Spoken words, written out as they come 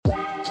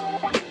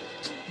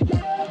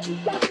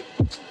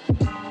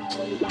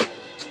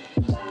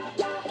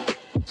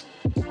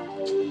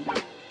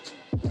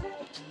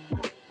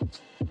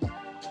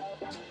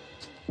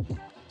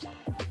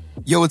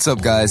Yo, what's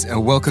up, guys,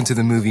 and welcome to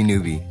the Movie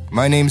Newbie.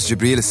 My name's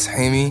Jabril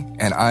Sahimi,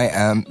 and I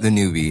am the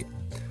newbie.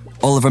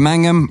 Oliver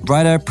Mangum,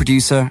 writer,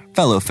 producer,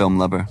 fellow film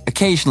lover,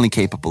 occasionally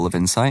capable of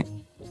insight.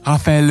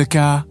 Raphael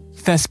Lucas,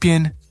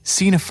 thespian,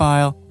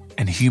 cinephile,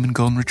 and human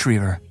golden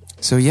retriever.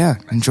 So yeah,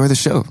 enjoy the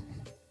show.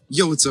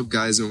 Yo, what's up,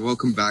 guys, and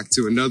welcome back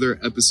to another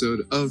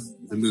episode of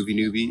the Movie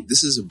Newbie.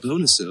 This is a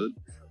bonus-ode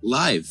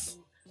live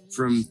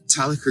from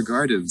Talakra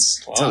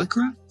Gardens. Whoa.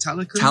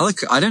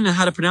 Talakra? I don't know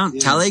how to pronounce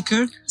Yeah.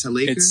 Talakra.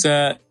 It's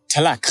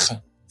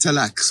Talacre.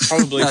 Talakra.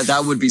 Probably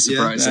That would be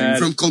surprising. Yeah,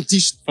 from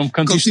Contiche. from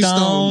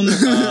Contistown,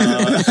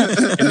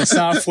 in the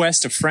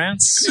southwest of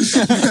France.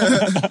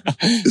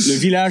 Le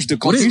village de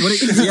What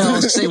Contiche. is, I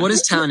was say, what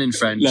is town in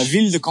French? La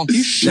ville de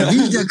Contiche. La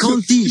ville de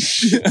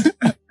Contiche.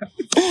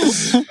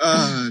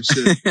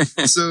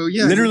 Shit. So,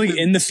 yeah. Literally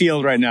in the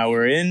field right now.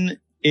 We're in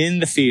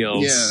the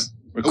fields. Yeah.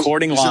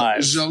 Recording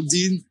live.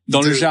 Jardin.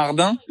 Dans le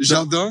jardin.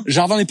 Jardin.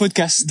 Jardin des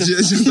podcasts.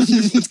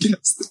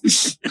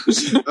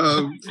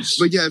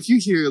 But yeah, if you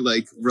hear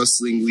like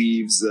rustling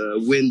leaves,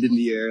 wind in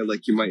the air,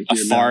 like you might A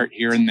hear fart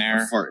here and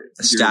there. A fart.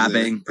 A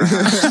stabbing.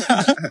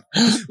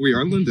 We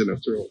are in London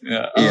after all.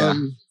 Yeah.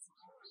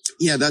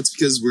 Yeah, that's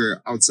because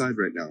we're outside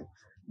right now.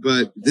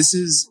 But this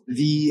is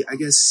the, I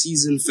guess,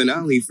 season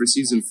finale for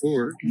season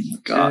 4.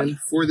 God. And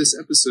for this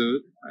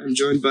episode, I'm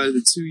joined by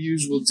the two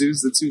usual dudes,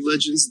 the two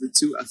legends, the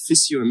two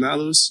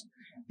aficionados,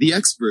 the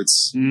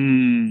experts.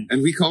 And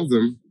we call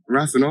them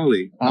Raph and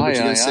Ollie. How about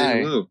you guys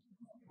say hello?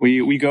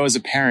 We go as a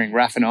pairing,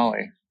 Raph and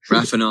Ollie.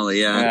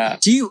 Raffinelli, yeah.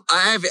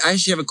 I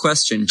actually have a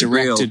question.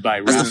 Directed by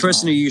as the Raph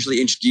person who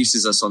usually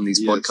introduces us on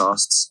these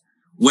podcasts,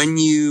 when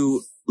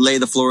you lay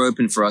the floor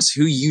open for us,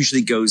 who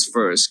usually goes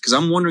first? Because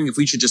I'm wondering if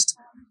we should just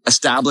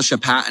establish a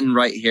pattern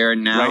right here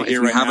and now, if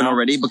we haven't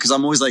already, because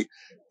I'm always like,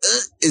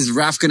 is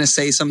Raph going to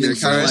say something Yeah,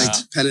 kind of first? like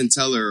Penn and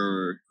Teller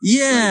or...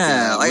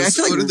 I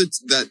feel like... What are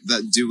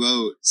that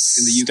duo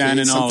in the UK? Stan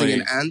and Something Ollie.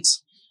 and Ant?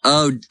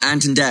 Oh,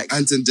 Ant and Dec.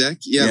 Ant and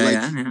Dec?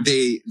 Yeah.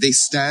 They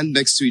stand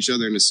next to each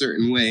other in a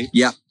certain way.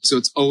 Yeah. So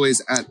it's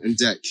always Ant and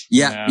Dec.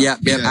 Yeah.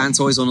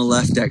 Ant's always on the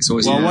left, Dec's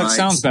always on the right. Well, what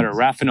sounds better,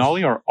 Raph and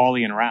Ollie or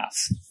Ollie and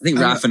Raph? I think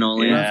Raph and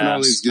Ollie. Raph and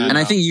Ollie is good. And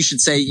I think you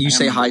should say,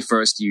 say hi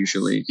first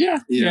usually. Yeah.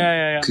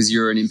 Because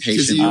you're an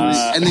impatient.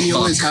 And then you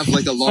always have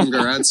like a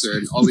longer answer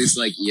and Ollie's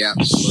like, yeah.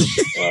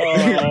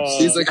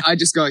 He's like, I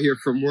just got here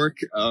from work.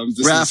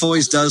 Raph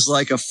always does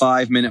like a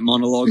 5-minute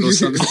monologue or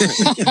something.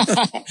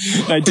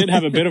 I did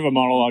have a bit of a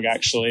monologue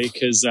actually,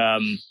 because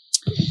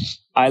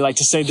I like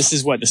to say this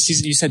is what the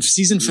season. You said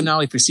season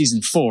finale for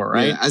season 4,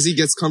 right? Yeah, as he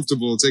gets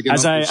comfortable taking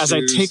as off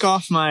I take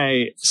off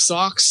my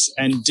socks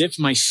and dip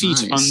my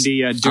feet Nice. on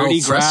the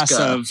dirty grass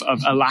fresca. of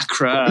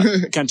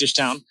Alacra, Kentish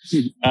Town.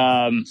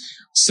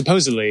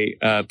 Supposedly,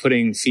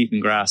 putting feet in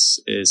grass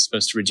is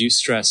supposed to reduce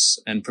stress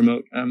and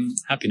promote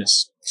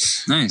happiness.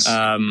 Nice.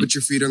 Put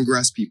your feet on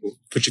grass, people.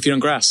 Put your feet on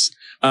grass.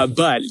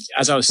 But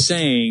as I was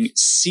saying,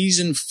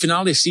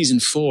 finale of season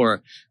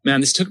 4,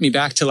 man, this took me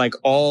back to like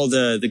all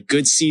the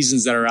good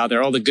seasons that are out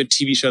there, all the good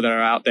TV shows that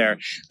are out there,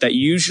 that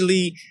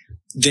usually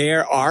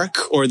their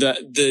arc or the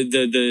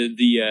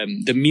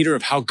meter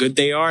of how good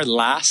they are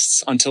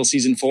lasts until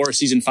season 4 or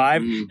season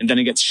 5, and then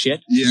it gets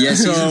shit. Yeah,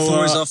 season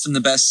 4 is often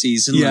the best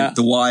season. Yeah. Like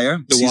The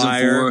Wire. Season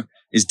 4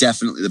 is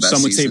definitely the best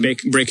Some would season. say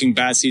Breaking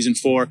Bad season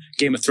 4,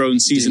 Game of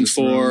Thrones season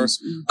 4.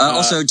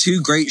 Also,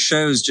 2 great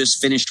shows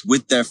just finished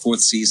with their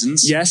 4th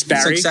seasons. Yes,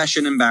 Barry.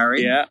 Succession and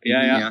Barry. Yeah.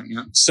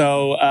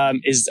 So,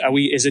 is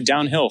it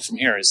downhill from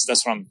here?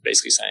 That's what I'm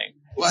basically saying.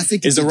 Well, I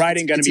think Is the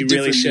writing going to be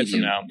really shit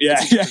from now? Yeah.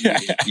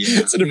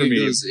 It's a different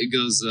medium. It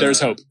goes. There's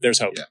hope.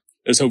 Yeah.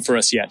 There's hope for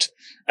us yet.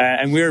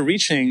 And we're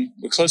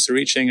close to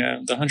reaching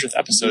the 100th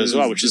episode as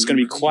well, which is going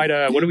to be quite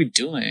what are we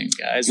doing,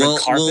 guys? Well,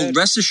 carpet?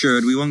 rest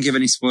assured, we won't give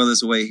any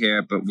spoilers away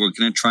here, but we're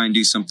going to try and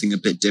do something a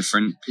bit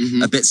different,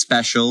 a bit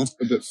special,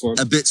 a bit fun,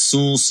 a bit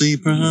saucy,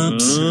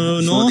 perhaps, for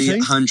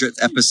the 100th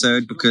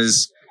episode,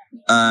 because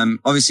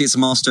obviously it's a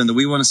milestone that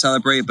we want to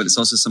celebrate, but it's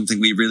also something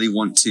we really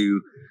want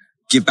to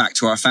give back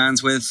to our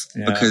fans with,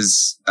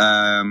 because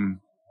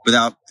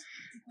without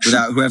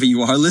whoever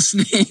you are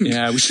listening.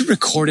 Yeah, we should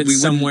record it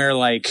somewhere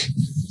away,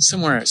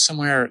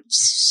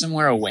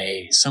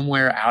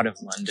 somewhere out of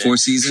London. 4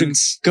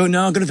 Seasons. Go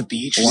to the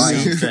beach. Hawaii.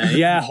 Or something.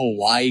 Yeah,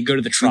 Hawaii. Go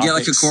to the We tropics. get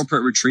like a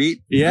corporate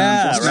retreat.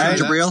 Yeah, right.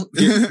 Jabril.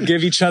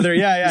 Give each other.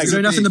 Yeah. Is there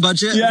enough in the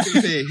budget?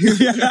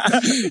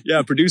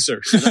 Yeah,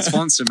 producer. That's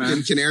sponsor,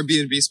 man. Can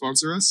Airbnb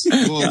sponsor us?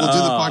 We'll do the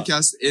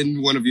podcast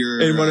in one of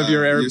your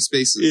your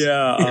spaces.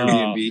 Yeah,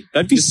 Airbnb.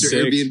 That'd be Mr.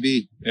 sick.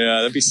 Airbnb. Yeah,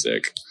 that'd be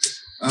sick.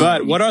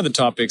 But what are the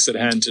topics at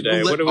hand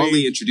today? Let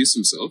Ollie introduce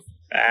himself.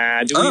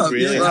 Do we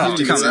really have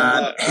to do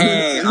that?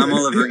 Hey, I'm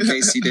Oliver, in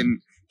case you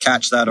didn't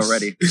catch that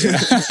already.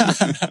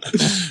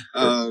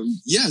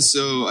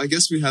 So I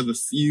guess we have a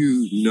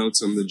few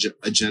notes on the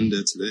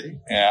agenda today.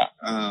 Yeah.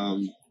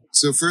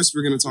 So first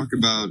we're going to talk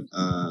about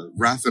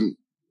Raph and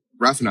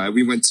I.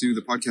 We went to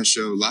the podcast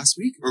show last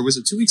week, or was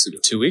it 2 weeks ago?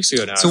 2 weeks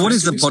ago now. So what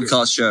is the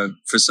podcast show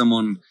for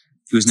someone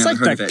who's never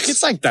heard of it.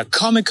 It's like the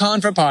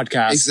Comic-Con for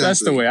podcasts. Exactly.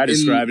 That's the way I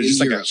describe it. It's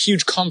just like Europe, a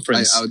huge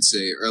conference. I would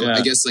say, or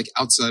I guess like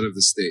outside of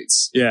the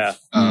States. Yeah.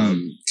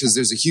 Because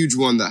there's a huge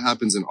one that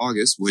happens in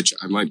August, which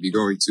I might be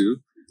going to.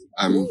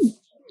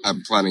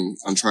 I'm planning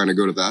on trying to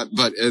go to that.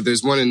 But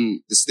there's one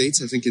in the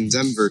States, I think in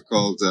Denver,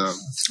 called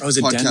is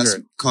it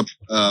Denver?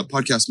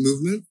 Podcast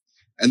Movement.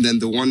 And then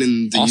the one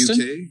in the Austin?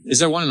 UK. Is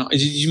there one in,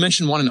 did you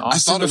mention one in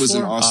Austin? I thought it was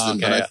in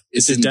Austin, but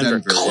it's in Denver.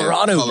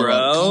 Colorado,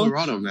 bro.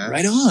 Colorado, man.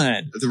 Right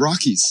on. The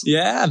Rockies.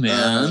 Yeah,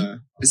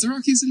 man. Is the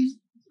Rockies in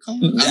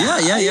Colorado?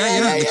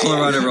 Yeah. The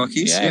Colorado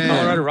Rockies. Yeah,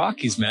 Colorado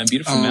Rockies, man.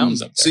 Beautiful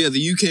mountains up there. So yeah,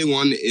 the UK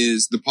one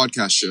is the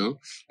podcast show.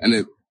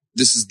 And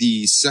this is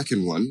the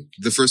second one.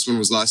 The first one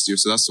was last year,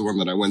 so that's the one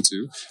that I went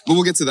to. But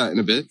we'll get to that in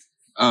a bit.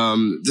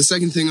 The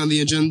second thing on the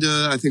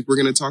agenda, I think we're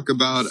going to talk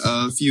about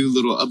a few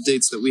little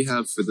updates that we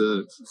have for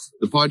the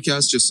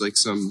podcast, just like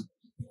some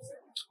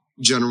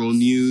general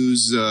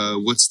news,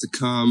 what's to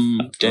come,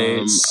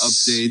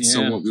 updates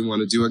on what we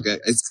want to do. Okay,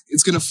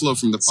 it's going to flow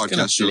from the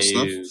podcast show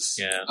stuff.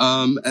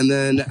 Yeah. And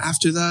then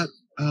after that,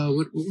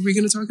 what were we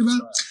going to talk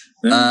about?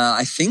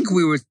 I think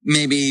we were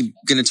maybe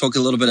going to talk a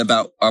little bit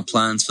about our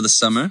plans for the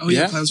summer. Oh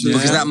yeah, plans for the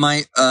because that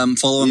might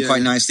follow on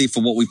quite nicely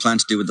for what we plan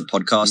to do with the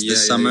podcast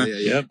this summer.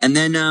 Yep. And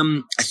then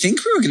I think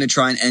we were going to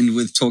try and end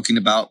with talking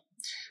about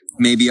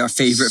maybe our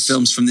favorite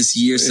films from this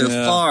year so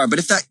far. But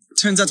if that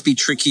turns out to be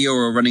tricky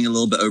or running a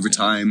little bit over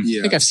time,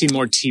 I think I've seen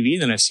more TV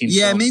than I've seen.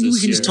 Yeah, maybe we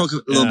can year. just talk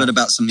a little bit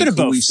about something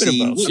cool we've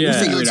seen. We'll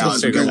figure it out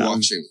as we go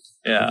watching.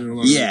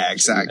 Yeah,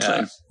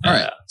 exactly. All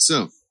right,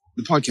 so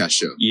the podcast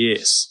show.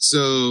 Yes.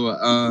 So,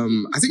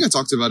 I think I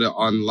talked about it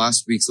on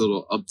last week's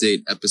little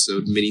update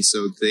episode,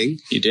 mini-sode thing.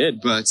 You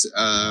did. But,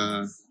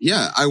 I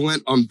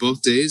went on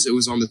both days. It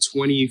was on the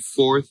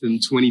 24th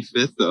and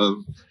 25th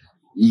of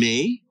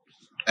May.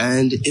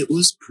 And it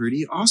was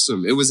pretty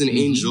awesome. It was in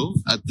Angel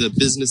at the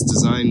Business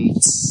Design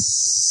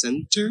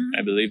Center.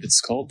 I believe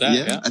it's called that.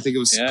 Yeah. I think it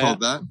was called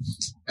that.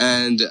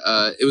 And,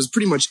 it was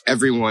pretty much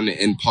everyone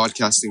in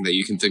podcasting that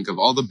you can think of.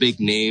 All the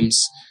big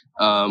names.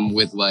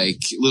 With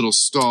like little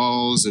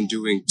stalls and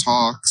doing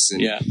talks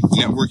and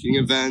networking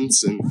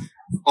events and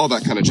all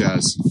that kind of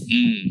jazz.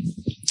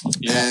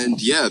 And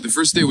the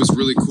first day was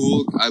really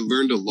cool. I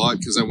learned a lot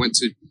because on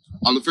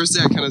the first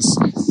day I kind of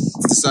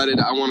decided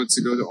I wanted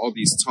to go to all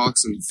these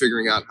talks and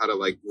figuring out how to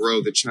like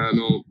grow the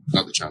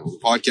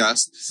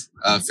podcast,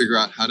 figure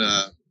out how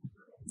to,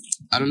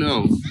 I don't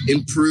know,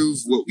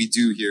 improve what we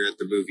do here at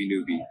the Movie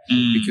Newbie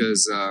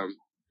because,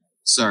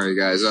 sorry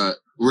guys,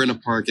 we're in a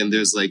park and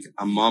there's like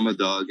a mama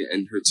dog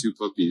and her two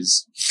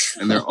puppies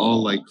and they're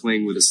all like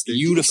playing with a stick.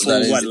 Beautiful.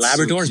 What,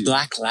 Labradors? So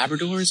black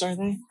Labradors, are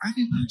they? I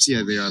think,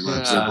 yeah, they are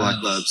labs. They're black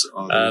labs.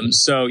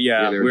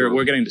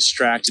 We're getting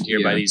distracted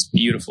here by these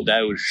beautiful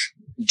dogs.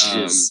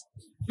 So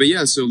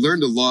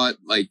learned a lot,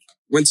 like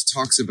went to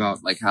talks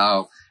about like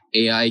how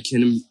AI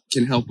can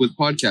help with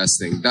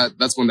podcasting.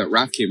 That's one that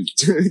Raph came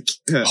to.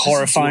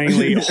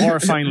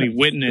 horrifyingly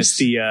witnessed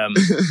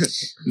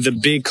the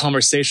big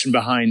conversation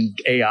behind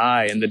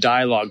AI and the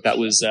dialogue that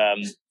was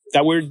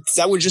that were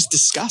just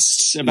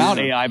discussed about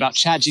AI, about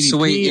ChatGPT. So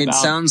wait, it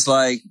sounds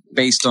like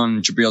based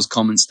on Jabril's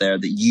comments there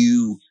that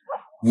you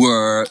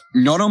were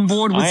not on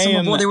board with some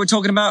of what they were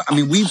talking about. I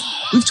mean, we've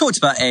talked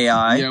about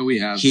AI we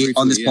have here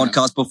on this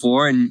podcast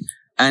before,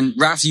 and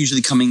Raf's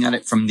usually coming at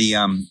it from the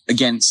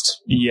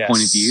against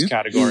point of view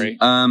category,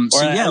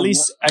 at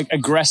least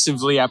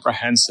aggressively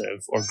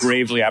apprehensive or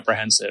gravely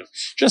apprehensive.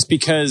 Just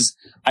because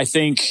I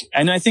think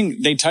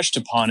they touched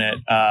upon it.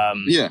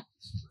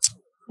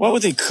 What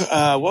would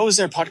what was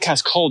their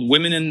podcast called?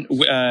 Women in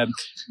Web3.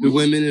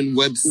 Women in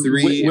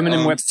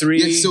Web3.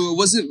 Yeah, so it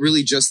wasn't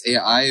really just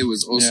AI. It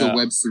was also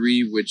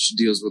Web3, which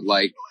deals with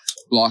like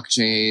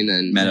blockchain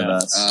and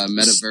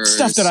metaverse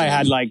stuff that I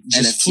had like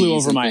just NFTs flew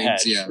over my head.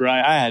 Yeah.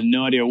 Right, I had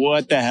no idea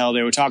what the hell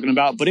they were talking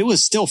about, but it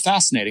was still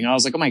fascinating. I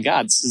was like, oh my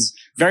god, this is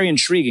very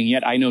intriguing.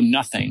 Yet I know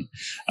nothing.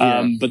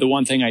 But the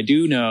one thing I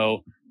do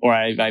know, or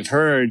I've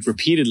heard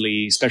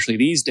repeatedly, especially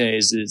these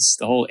days, is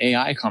the whole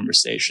AI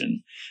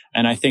conversation.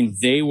 And I think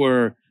they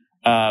were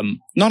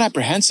not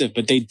apprehensive,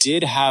 but they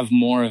did have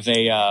more of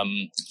their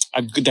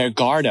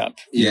guard up.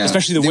 Yeah.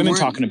 Especially the women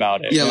talking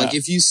about it. Yeah, like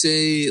if you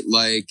say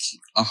like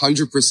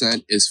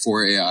 100% is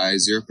for AI,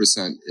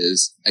 0%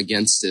 is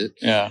against it.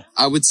 Yeah.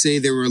 I would say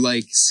they were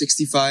like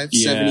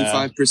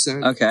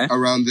 65-75%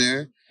 around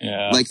there.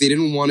 Yeah. Like they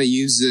didn't want to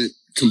use it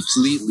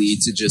completely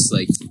to just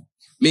like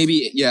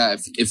maybe,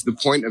 if the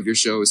point of your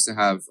show is to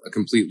have a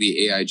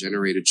completely AI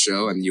generated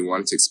show and you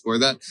wanted to explore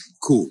that,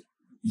 cool.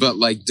 But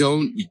like,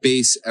 don't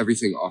base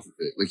everything off of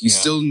it. Like, you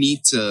still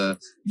need to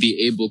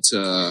be able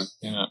to.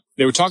 Yeah.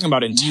 They were talking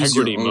about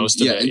integrity, most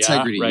of it.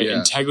 Integrity, right. Yeah.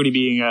 Integrity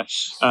being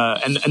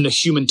and the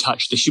human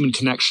touch, the human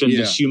connection,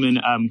 the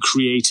human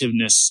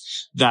creativeness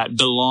that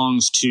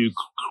belongs to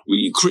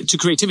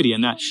creativity,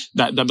 and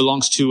that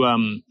belongs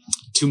to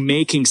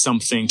making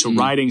something, to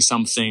writing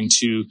something,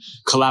 to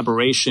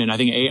collaboration. I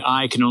think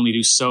AI can only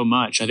do so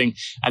much. I think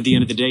at the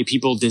end of the day,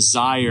 people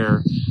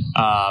desire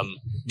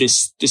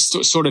this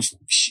sort of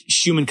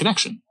human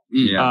connection.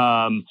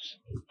 Yeah.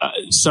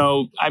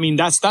 So, I mean,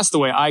 that's the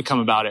way I come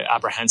about it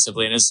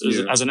apprehensively. And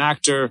as an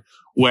actor,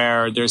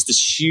 where there's this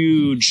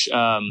huge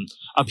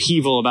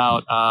upheaval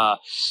about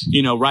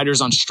writers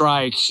on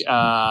strike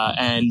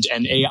and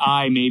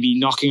AI maybe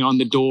knocking on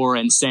the door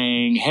and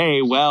saying,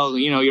 hey, well,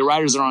 your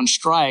writers are on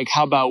strike,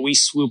 how about we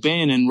swoop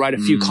in and write a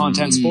few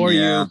contents for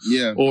you,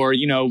 or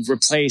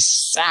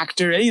replace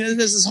actor.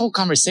 There's this whole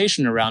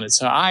conversation around it.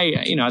 So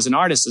I, as an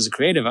artist, as a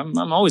creative,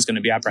 I'm always going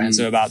to be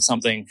apprehensive about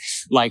something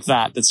like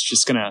that. That's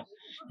just gonna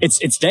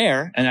it's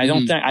there, and I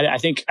don't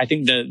think I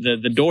think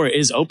the door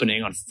is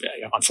opening,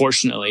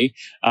 unfortunately,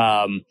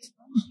 and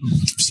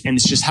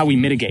it's just how we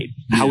mitigate,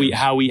 how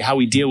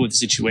we deal with the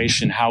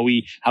situation, how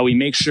we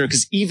make sure,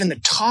 because even the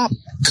top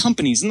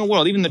companies in the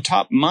world, even the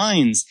top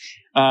minds,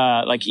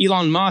 like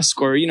Elon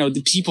Musk, or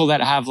the people that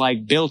have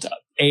like built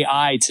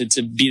AI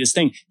to be this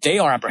thing, they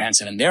are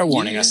apprehensive and they're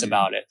warning us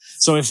about it.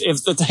 So if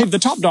the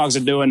top dogs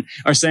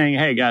are saying,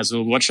 hey guys,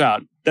 well, watch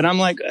out, then I'm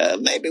like,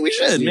 maybe we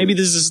should. Maybe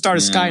this is the start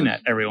of Skynet,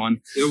 everyone.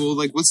 Yeah, well,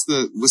 like what's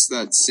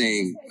that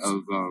saying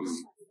of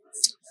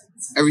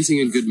everything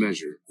in good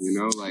measure,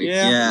 like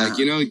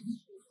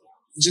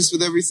just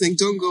with everything,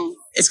 don't go.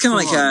 It's kind of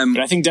like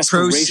but I think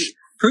desperation.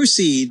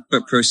 Proceed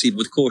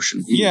with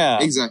caution. Yeah,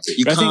 exactly.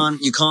 You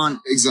can't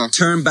exactly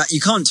turn back.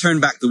 You can't turn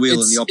back the wheel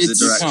in the opposite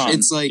direction.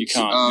 It's like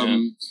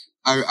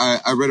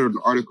I read an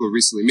article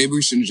recently. Maybe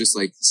we shouldn't just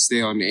like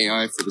stay on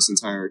AI for this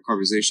entire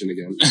conversation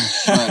again. But,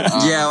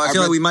 I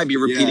feel like we might be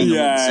repeating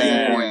the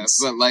same points.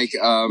 But like,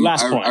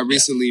 I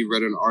recently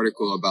read an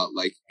article about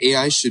like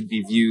AI should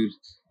be viewed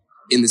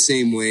in the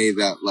same way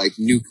that like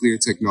nuclear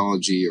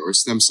technology or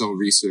stem cell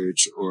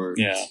research or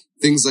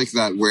things like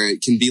that, where it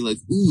can be like,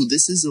 ooh,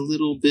 this is a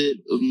little bit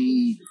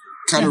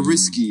kind of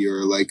risky,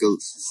 or like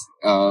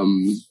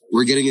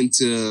we're getting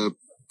into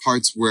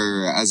parts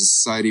where as a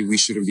society we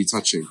shouldn't be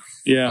touching.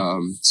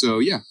 It's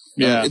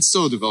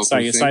still a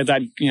developing it's like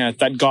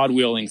that God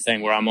wielding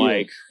thing where I'm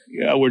like,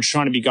 we're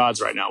trying to be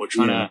gods right now. We're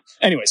trying to.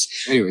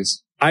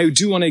 Anyways, I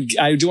do want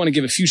to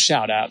give a few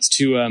shout outs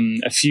to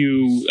a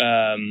few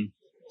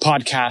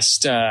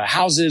podcast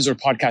houses or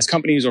podcast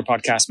companies or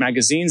podcast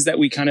magazines that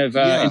we kind of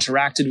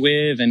interacted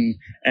with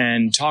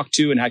and talked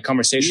to and had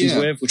conversations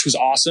with, which was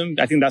awesome.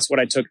 I think that's what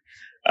I took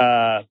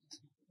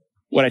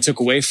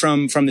away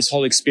from this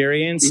whole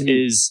experience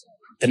is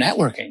the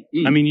networking.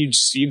 I mean,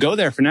 you go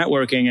there for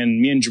networking,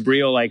 and me and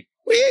Jabril, like,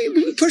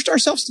 we pushed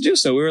ourselves to do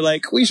so. We were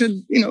like, we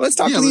should, let's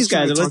talk to these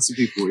guys. Talk to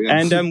people,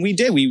 And we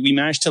did. We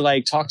managed to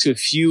like talk to a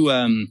few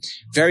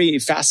very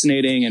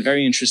fascinating and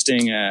very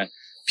interesting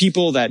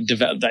people that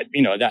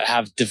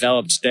have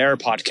developed their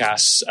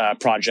podcast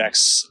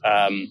projects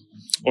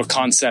or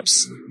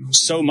concepts,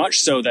 so much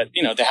so that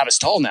they have a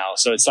stall now.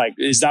 So it's like,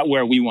 is that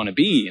where we want to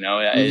be?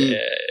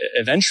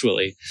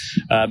 Eventually.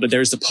 But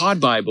there's the Pod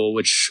Bible,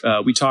 which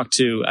we talked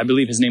to. I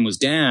believe his name was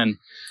Dan,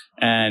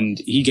 and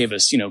he gave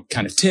us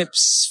kind of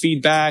tips,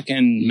 feedback,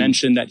 and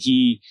mentioned that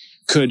he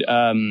could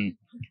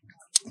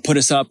put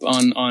us up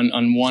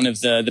on one of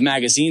the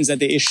magazines that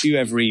they issue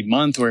every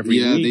month or every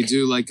week. They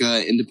do like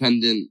a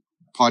independent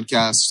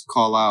podcast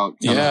call out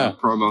kind of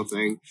promo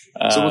thing.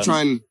 So we'll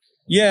try and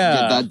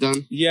get that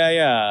done.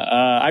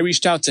 I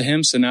reached out to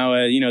him, so now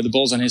the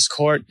ball's on his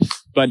court.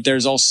 But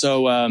there's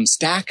also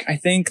Stack, I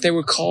think they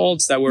were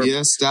called. Stack.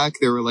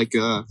 They were like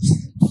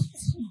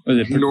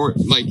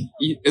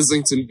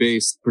Islington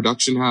based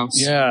production house.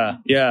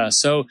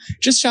 So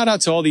just shout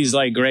out to all these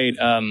like great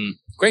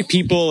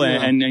people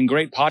and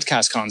great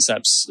podcast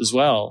concepts as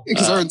well.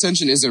 Because our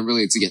intention isn't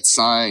really to get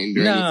signed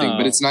or anything,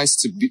 but it's nice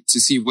to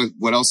see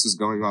what else is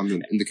going on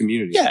in the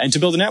community. Yeah, and to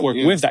build a network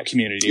with that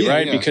community,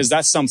 right? Yeah. Because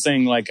that's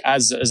something like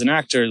as an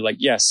actor, like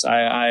yes,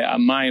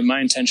 my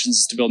intention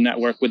is to build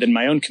network within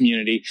my own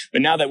community.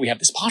 But now that we have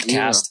this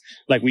podcast,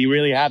 like we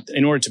really have,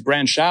 in order to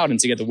branch out and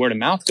to get the word of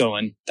mouth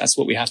going, that's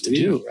what we have to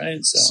do, right?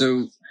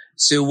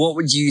 So what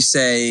would you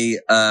say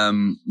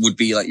would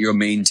be like your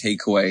main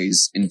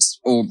takeaways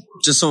or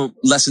just sort of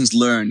lessons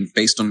learned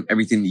based on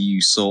everything that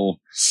you saw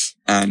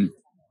and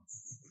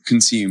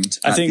consumed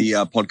at the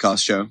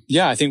podcast show?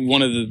 Yeah, I think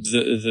one of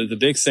the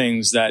big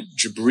things that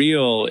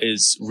Jabril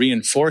is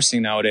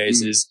reinforcing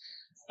nowadays is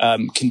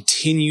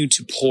continue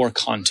to pour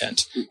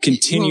content,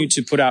 continue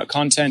to put out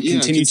content,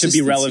 continue to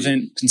be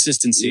relevant,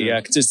 consistency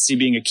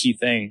being a key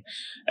thing.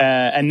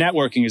 And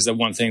networking is the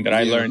one thing that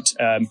I learned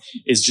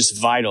is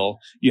just vital.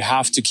 You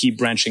have to keep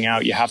branching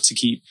out. You have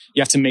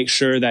to make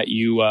sure that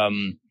you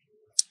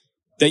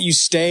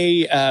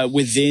stay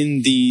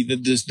within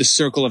the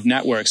circle of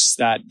networks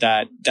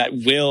that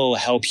will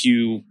help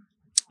you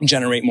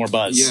generate more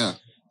buzz. Yeah.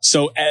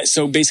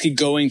 So basically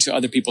going to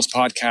other people's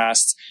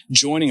podcasts,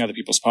 joining other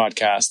people's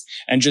podcasts,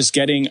 and just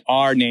getting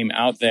our name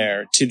out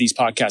there to these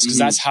podcasts, because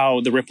that's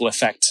how the ripple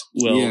effect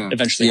will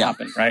eventually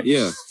happen, right?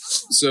 Yeah.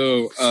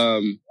 So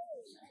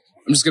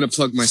I'm just going to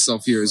plug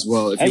myself here as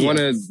well. If you want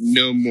to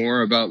know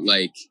more about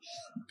like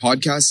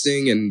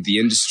podcasting and the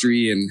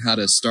industry and how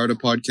to start a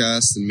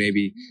podcast and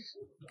maybe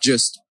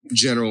just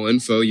general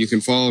info, you can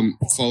follow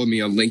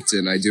me on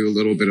LinkedIn. I do a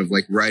little bit of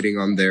like writing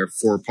on there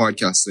for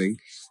podcasting.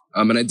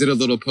 And I did a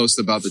little post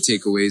about the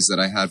takeaways that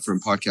I had from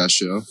podcast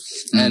show.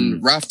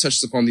 And Raf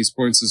touched upon these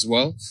points as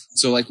well.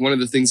 So like one of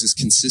the things is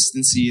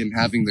consistency and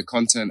having the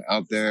content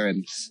out there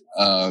and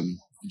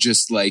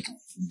just like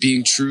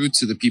being true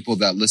to the people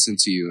that listen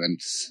to you. And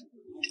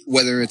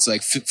whether it's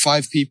like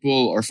 5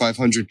 people or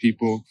 500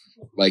 people,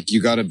 like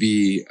you gotta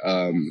be,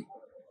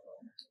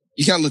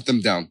 you can't let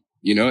them down.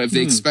 You know, if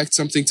they expect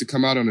something to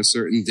come out on a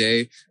certain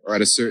day or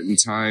at a certain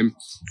time,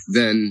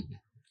 then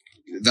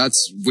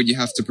that's what you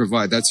have to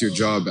provide. That's your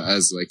job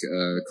as like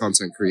a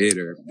content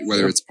creator,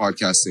 whether it's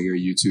podcasting or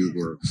YouTube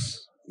or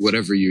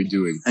whatever you're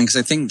doing. And because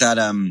I think that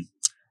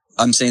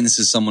I'm saying this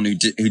as someone who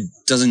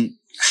doesn't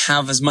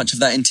have as much of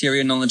that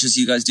interior knowledge as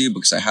you guys do,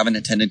 because I haven't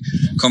attended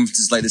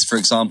conferences like this. For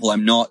example,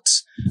 I'm not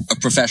a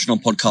professional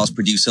podcast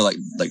producer like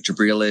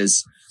Jabril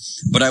is,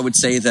 but I would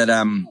say that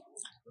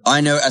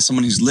I know as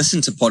someone who's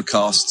listened to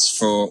podcasts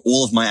for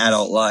all of my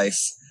adult life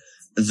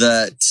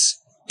that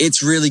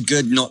it's really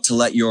good not to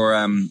let your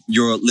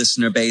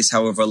listener base,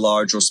 however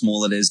large or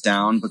small it is,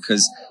 down,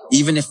 because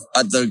even if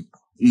at the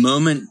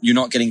moment you're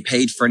not getting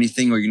paid for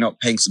anything or you're not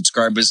paying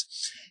subscribers,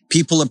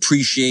 people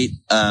appreciate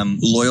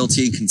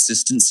loyalty and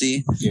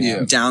consistency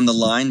down the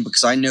line,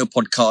 because I know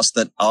podcasts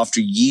that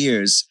after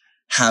years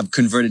have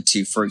converted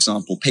to, for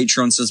example,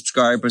 Patreon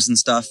subscribers and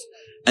stuff.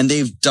 And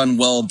they've done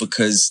well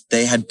because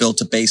they had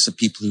built a base of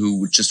people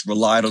who just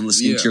relied on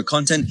listening to your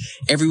content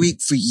every week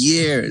for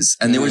years.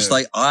 And they were just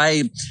like,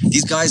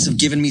 these guys have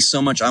given me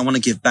so much. I want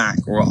to give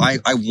back, or I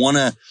want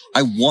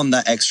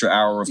that extra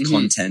hour of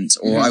content,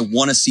 or I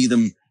want to see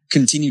them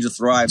continue to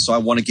thrive. So I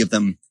want to give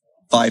them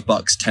 $5,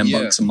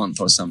 $10 a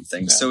month or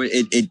something. Yeah. So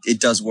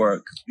it does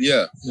work.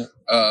 Yeah.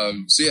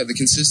 So the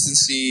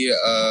consistency,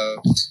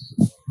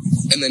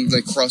 and then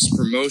like cross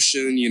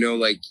promotion, you know,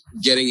 like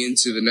getting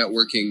into the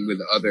networking with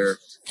other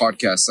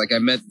podcasts. Like I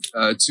met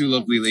 2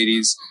 lovely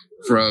ladies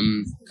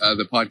from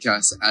the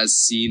podcast As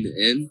Seen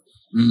In,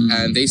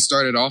 and they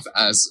started off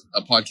as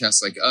a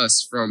podcast like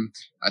us from,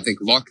 I think,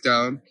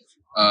 lockdown.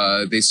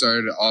 They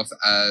started off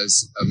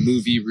as a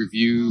movie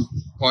review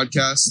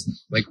podcast.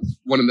 Like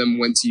one of them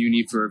went to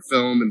uni for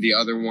film and the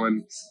other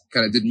one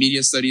kind of did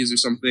media studies or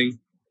something.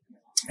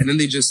 And then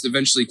they just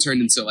eventually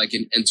turned into like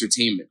an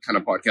entertainment kind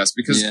of podcast,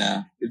 because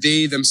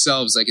they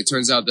themselves, like, it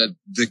turns out that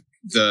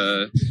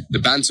the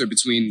banter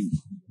between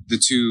the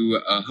 2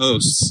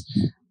 hosts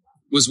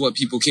was what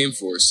people came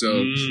for.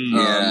 So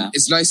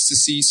it's nice to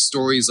see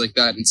stories like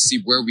that and see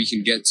where we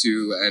can get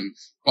to and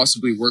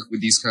possibly work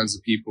with these kinds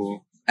of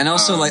people. And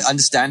also like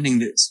understanding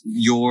that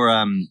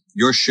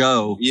your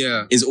show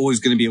is always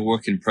going to be a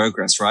work in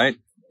progress, right?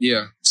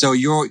 Yeah. So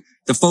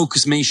the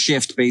focus may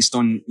shift based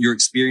on your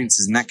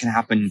experiences, and that can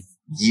happen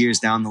years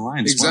down the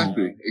line as well.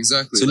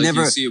 Exactly. So like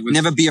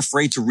never be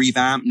afraid to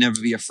revamp,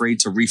 never be afraid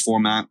to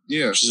reformat.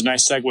 Yeah. Which is a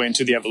nice segue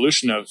into the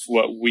evolution of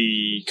what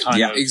we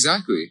kind of...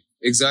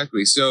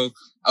 Exactly. So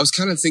I was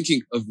kind of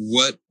thinking of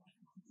what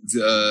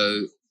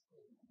the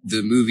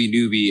Movie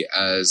Newbie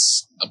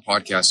as a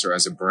podcaster,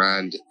 as a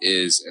brand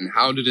is, and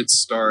how did it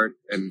start,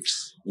 and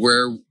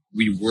where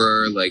we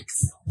were like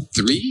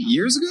 3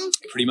 years ago?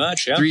 Pretty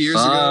much, yeah. 3 years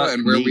ago,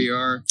 and where we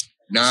are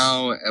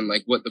now, and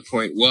like what the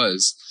point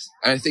was.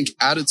 And I think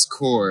at its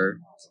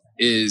core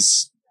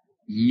is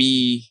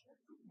me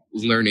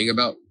learning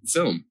about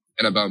film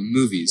and about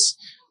movies.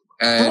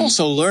 And but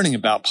also learning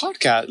about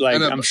podcast.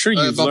 Like, I'm sure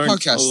you've learned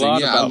podcasting. A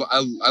lot about...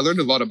 I learned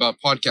a lot about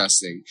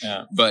podcasting.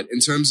 Yeah. But in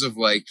terms of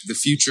like the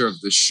future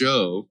of the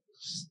show,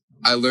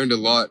 I learned a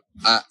lot.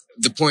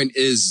 The point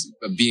is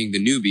of being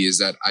the newbie is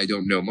that I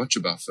don't know much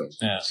about film.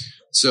 Yeah.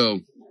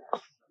 So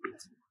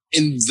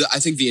I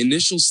think the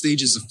initial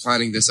stages of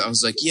planning this, I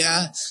was like,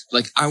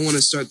 I want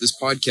to start this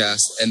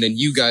podcast. And then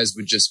you guys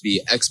would just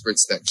be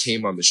experts that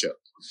came on the show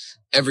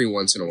every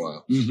once in a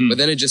while. Mm-hmm. But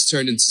then it just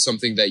turned into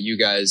something that you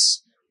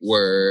guys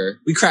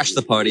we crashed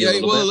the party a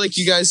little bit. Like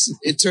you guys,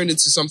 it turned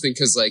into something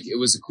because like it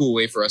was a cool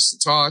way for us to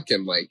talk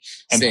and like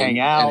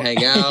hang out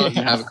and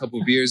have a couple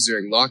of beers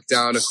during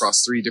lockdown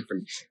across 3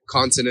 different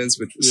continents,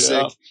 which was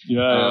sick.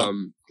 Yeah.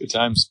 Good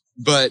times.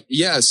 But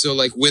so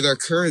like with our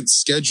current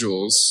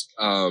schedules,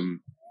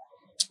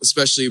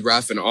 especially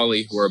Raf and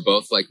Ollie, who are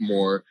both like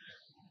more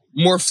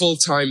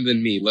full-time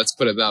than me. Let's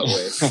put it that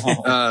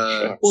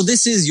way. Well,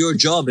 this is your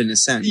job in a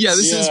sense. Yeah,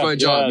 this is my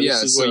job.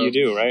 This is what you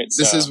do, right?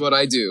 This is what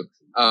I do.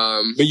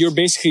 But you're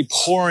basically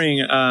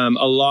pouring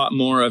a lot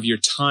more of your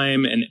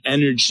time and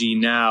energy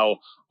now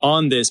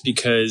on this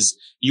because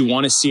you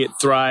want to see it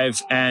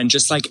thrive. And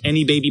just like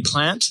any baby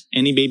plant,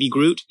 any baby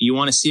Groot, you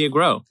want to see it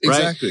grow, right?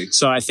 Exactly.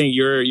 So I think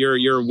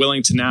you're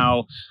willing to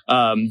now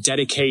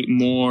dedicate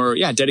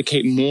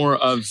more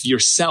of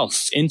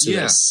yourself into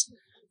this.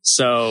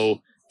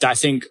 So I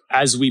think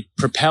as we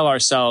propel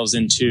ourselves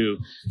into,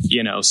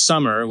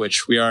 summer,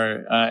 which we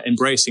are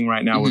embracing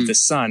right now with the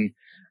sun,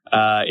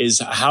 is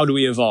how do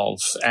we evolve?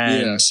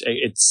 And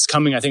it's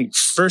coming, I think,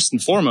 first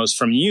and foremost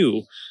from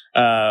you,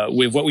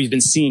 with what we've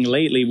been seeing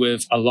lately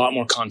with a lot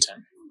more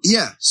content.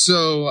 Yeah.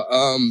 So,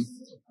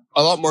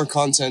 a lot more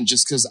content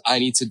just because I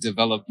need to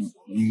develop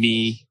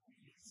me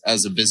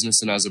as a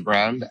business and as a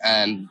brand,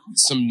 and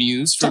some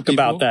news for people.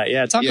 About that.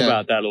 Yeah, talk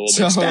about that a little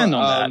bit. Expand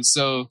on that.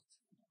 So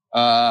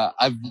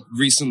I've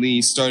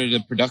recently started a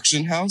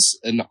production house,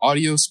 an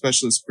audio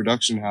specialist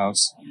production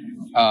house.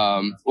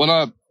 Well,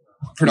 not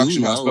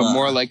production house, but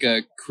more like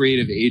a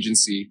creative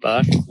agency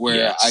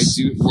where I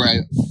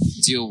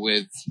deal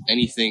with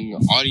anything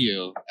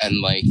audio and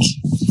like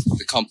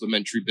the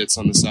complementary bits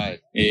on the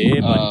side.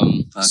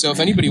 So if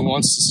anybody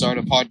wants to start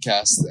a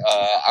podcast,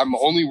 I'm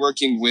only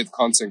working with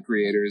content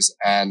creators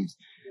and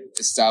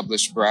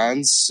established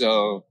brands.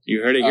 So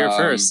you heard it here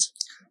first.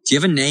 Do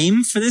you have a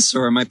name for this,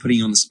 or am I putting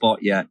you on the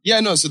spot yet?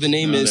 Yeah, no. So the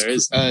name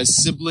is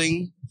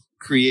Sibling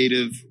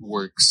Creative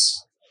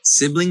Works.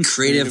 Sibling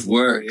Creative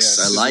Works.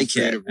 Yeah, I like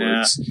it.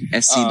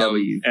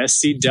 SCW.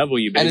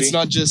 SCW, baby. And it's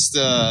not just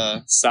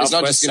it's not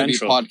just going to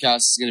be podcasts.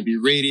 It's going to be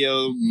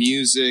radio,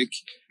 music,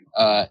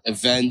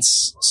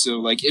 events. So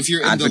like if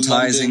you're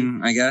advertising,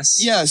 London, I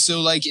guess. Yeah.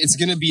 So like it's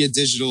going to be a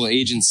digital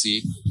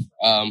agency.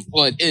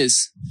 Well, it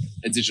is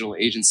a digital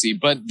agency,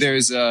 but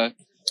there's that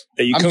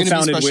you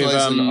co-founded with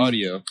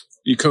audio.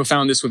 You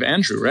co-founded this with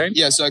Andrew, right?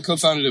 Yeah. So I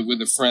co-founded it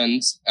with a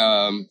friend.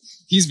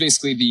 He's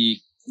basically the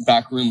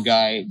backroom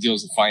guy,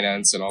 deals with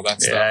finance and all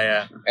that stuff.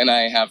 Yeah. And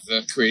I have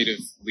the creative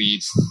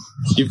lead.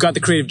 You've got the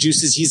creative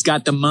juices. He's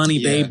got the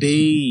money,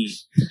 baby.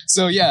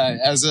 So yeah,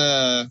 as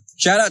a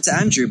shout out to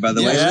Andrew, by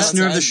the way,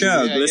 listener of the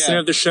show. Listener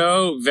of the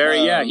show.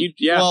 Very,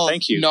 well,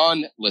 thank you.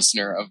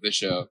 Non-listener of the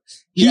show.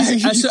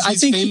 I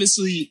think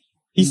famously.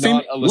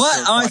 What?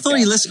 Oh, I thought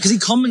he listened because he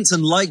comments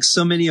and likes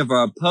so many of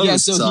our posts. Yeah,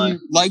 so he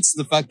likes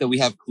the fact that we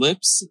have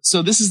clips.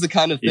 So this is the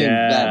kind of thing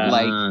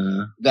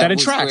that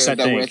attracts. I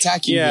think we're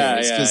attacking.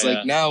 Because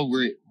now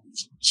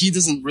he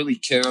doesn't really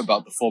care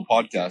about the full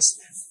podcast.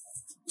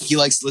 He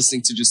likes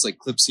listening to just like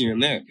clips here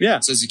and there.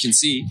 Yeah. So as you can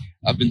see,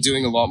 I've been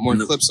doing a lot more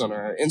clips on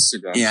our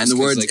Instagram. Yeah, in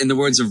the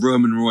words of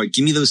Roman Roy,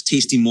 give me those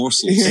tasty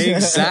morsels.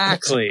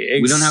 Exactly.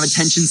 We don't have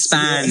attention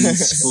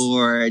spans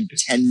for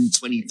 10,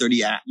 20,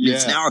 30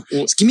 minutes an hour.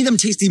 Just give me them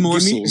tasty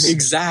morsels.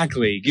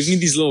 Exactly. Give me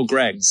these little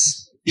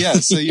Gregs. Yeah,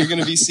 so you're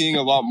going to be seeing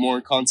a lot more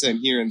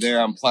content here and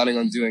there. I'm planning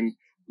on doing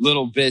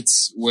little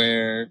bits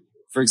where,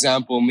 for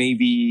example,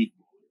 maybe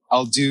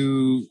I'll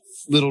do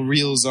little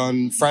reels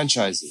on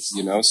franchises,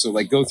 so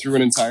like go through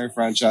an entire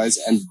franchise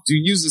and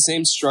use the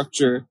same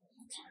structure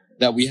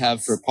that we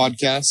have for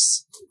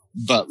podcasts,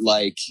 but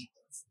like,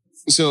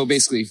 so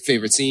basically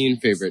favorite scene,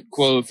 favorite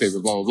quote,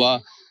 favorite blah, blah, blah,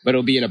 but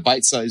it'll be in a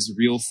bite-sized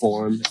reel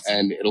form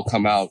and it'll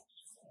come out,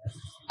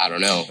 I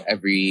don't know,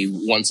 every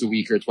once a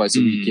week or twice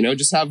a week,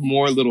 just have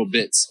more little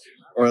bits.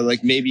 Or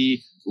like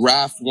maybe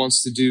Raph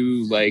wants to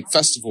do like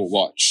festival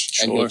watch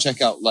and go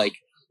check out like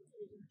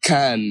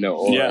Cannes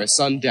or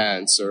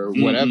Sundance or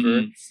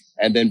whatever,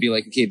 and then be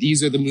like, okay,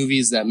 these are the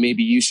movies that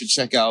maybe you should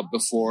check out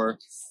before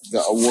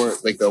the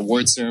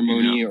award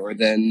ceremony, or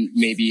then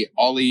maybe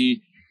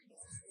Ollie,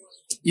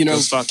 can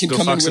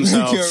come in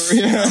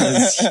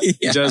with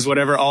He does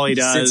whatever Ollie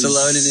does. Sits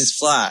alone in his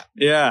flat.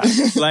 Yeah.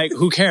 Like,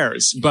 who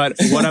cares? But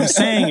what I'm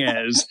saying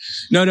is,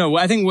 no,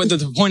 I think what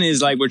the point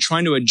is, like, we're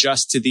trying to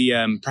adjust to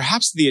the,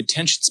 perhaps the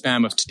attention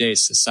span of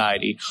today's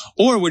society,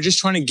 or we're just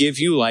trying to give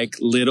you like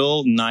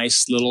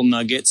nice little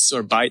nuggets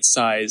or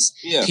bite-sized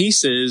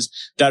pieces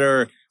that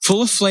are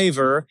full of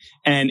flavor.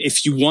 And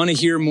if you want to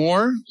hear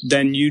more,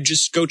 then you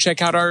just go check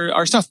out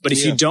our stuff. But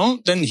if you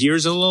don't, then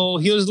here's a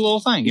little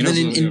thing. And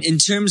then in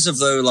terms of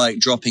though, like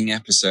dropping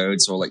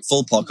episodes or like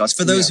full podcasts,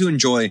 for those who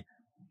enjoy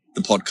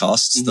the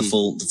podcasts, the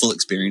full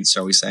experience,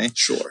 shall we say?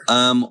 Sure.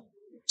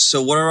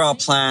 So what are our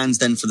plans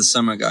then for the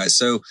summer, guys?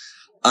 So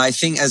I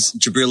think, as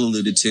Jabril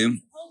alluded to,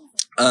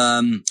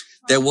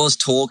 there was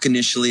talk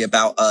initially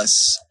about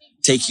us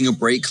taking a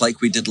break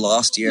like we did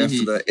last year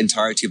for the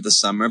entirety of the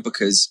summer,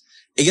 because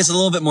it gets a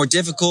little bit more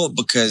difficult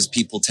because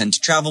people tend to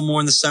travel more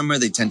in the summer.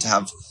 They tend to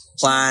have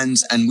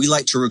plans, and we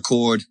like to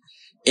record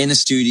in a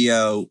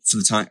studio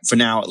for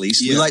now at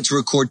least. We like to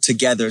record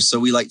together. So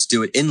we like to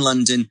do it in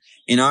London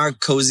in our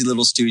cozy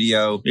little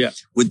studio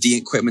with the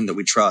equipment that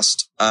we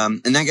trust.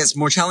 And that gets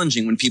more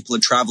challenging when people are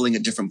traveling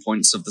at different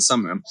points of the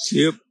summer.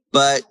 Yep.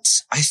 But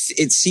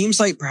it seems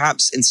like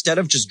perhaps instead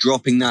of just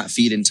dropping that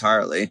feed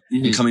entirely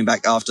and coming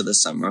back after the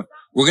summer,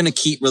 we're going to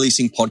keep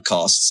releasing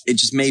podcasts. It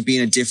just may be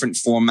in a different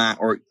format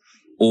or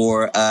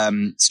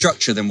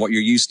structure than what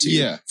you're used to.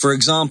 Yeah. For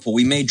example,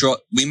 we may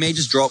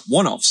just drop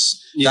one-offs.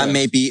 Yeah. That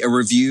may be a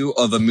review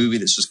of a movie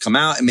that's just come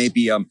out. It may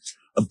be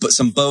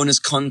some bonus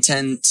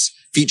content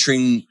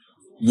featuring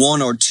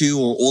one or two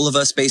or all of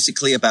us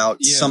basically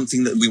about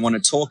something that we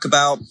want to talk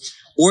about.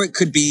 Or it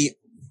could be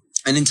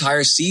an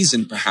entire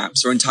season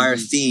perhaps, or entire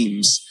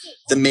themes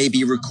that may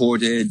be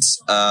recorded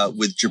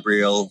with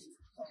Jabril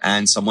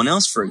and someone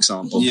else, for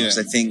example. Because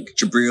I think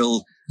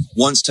Jabril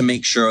wants to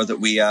make sure that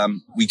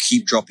we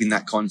keep dropping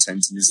that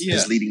content and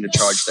is leading the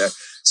charge there.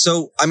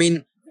 So, I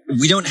mean,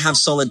 we don't have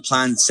set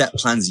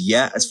plans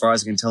yet, as far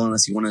as I can tell,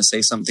 unless you want to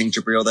say something,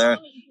 Jabril, there.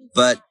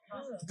 But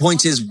the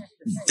point is,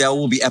 there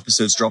will be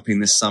episodes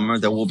dropping this summer.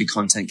 There will be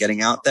content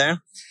getting out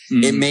there.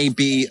 It may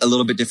be a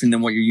little bit different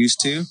than what you're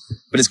used to,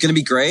 but it's going to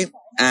be great.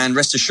 And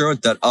rest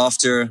assured that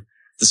after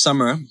the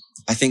summer,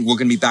 I think we're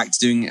going to be back to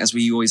doing it as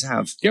we always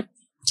have. Yep.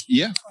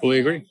 Yeah. Fully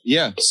agree.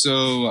 Yeah.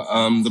 So,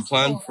 the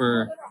plan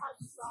for...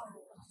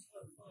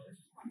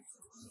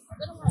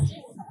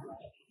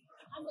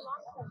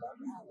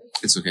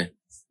 It's okay.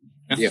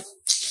 Yeah.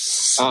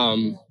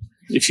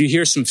 If you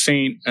hear some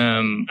faint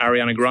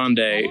Ariana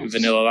Grande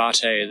vanilla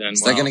latte, then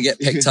they're going to get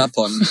picked up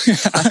on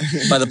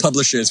by the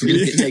publishers. We're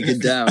going to get taken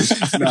down.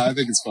 No, I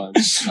think it's fine.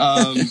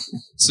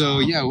 So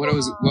yeah, what I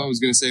was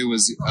going to say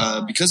was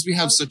because we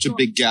have such a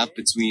big gap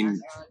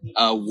between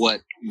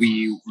what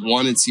we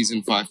wanted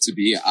season 5 to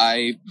be,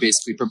 I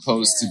basically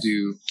proposed to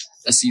do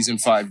a season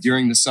 5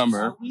 during the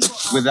summer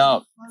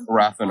without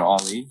Raph and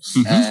Ollie,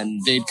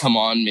 and they'd come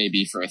on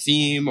maybe for a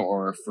theme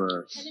or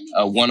for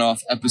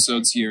one-off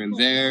episodes here and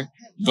there.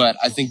 But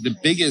I think the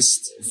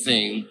biggest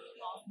thing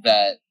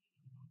that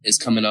is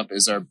coming up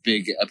is our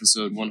big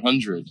episode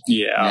 100.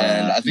 Yeah.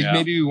 And I think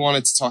maybe we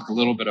wanted to talk a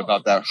little bit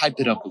about that, hype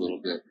it up a little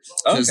bit.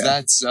 Because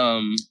that's...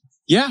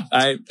 8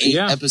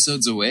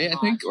 episodes away, I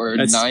think, or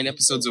 9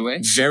 episodes away.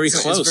 Very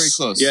close. It's very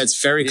close. Yeah,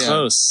 it's very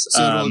close.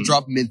 So it'll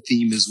drop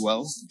mid-theme as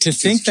well. To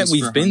think that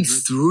we've been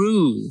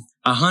through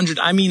 100.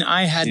 I mean,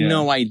 I had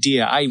no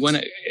idea.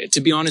 To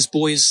be honest,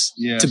 boys,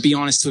 to be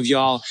honest with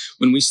y'all,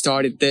 when we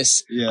started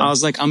this, I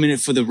was like, I'm in it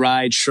for the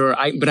ride, sure.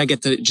 But I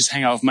get to just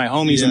hang out with my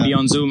homies and be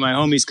on Zoom with my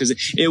homies because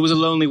it was a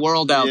lonely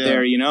world out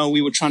there, you know?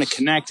 We were trying to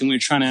connect and we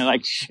were trying to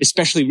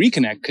especially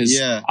reconnect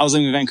because I was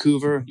living in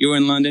Vancouver, you were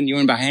in London, you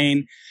were in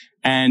Bahrain.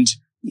 And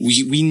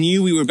we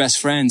knew we were best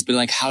friends,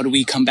 but how do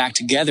we come back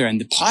together?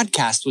 And the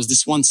podcast was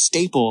this one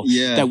staple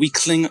that we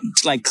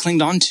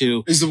clinged onto.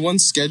 It was the one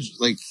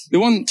the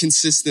one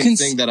consistent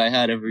thing that I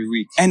had every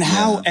week. And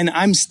and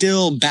I'm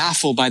still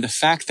baffled by the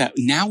fact that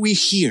now we're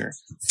here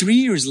 3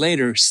 years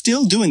later,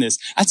 still doing this.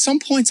 At some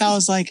points I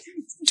was like,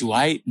 do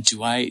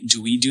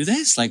we do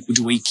this?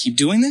 Do we keep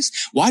doing this?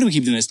 Why do we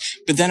keep doing this?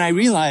 But then I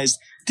realized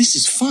this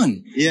is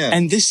fun. Yeah.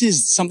 And this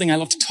is something I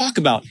love to talk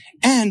about.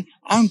 And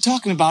I'm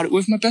talking about it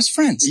with my best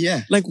friends.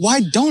 Yeah.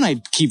 Why don't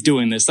I keep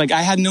doing this?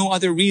 I had no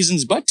other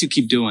reasons but to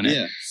keep doing it.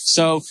 Yeah.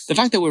 So the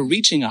fact that we're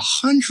reaching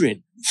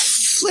 100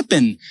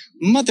 flippin'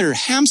 mother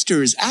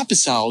hamsters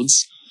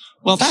episodes,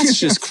 well, that's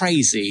just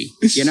crazy.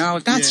 You know,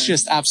 that's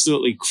just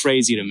absolutely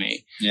crazy to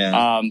me.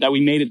 Yeah. That we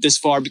made it this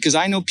far because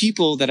I know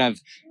people that have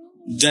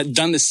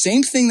done the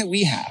same thing that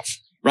we have.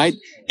 Right?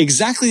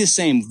 Exactly the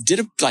same.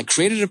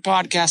 Created a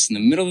podcast in the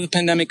middle of the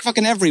pandemic.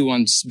 Fucking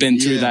everyone's been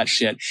through that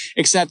shit.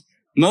 Except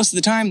most of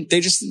the time,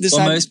 they just decide.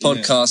 Well, most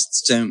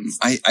podcasts don't.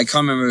 I can't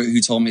remember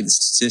who told me the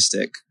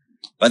statistic,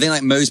 but I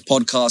think most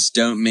podcasts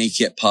don't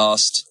make it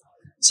past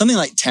something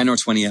like 10 or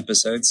 20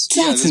 episodes.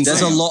 That's insane.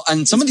 There's a lot,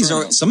 and some of these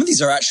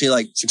are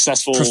actually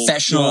successful,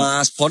 professional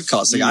ass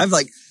podcasts. I've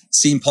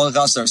seen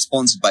podcasts that are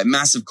sponsored by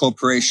massive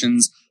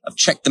corporations. I've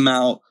checked them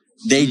out.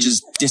 They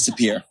just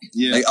disappear.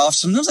 Yeah. After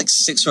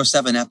sometimes 6 or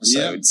 7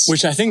 episodes.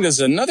 Which I think there's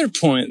another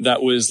point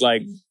that was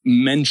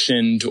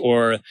mentioned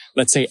or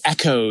let's say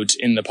echoed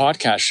in the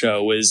podcast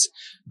show was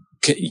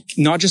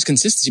not just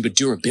consistency, but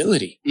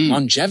durability,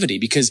 longevity,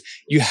 because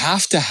you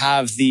have to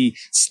have the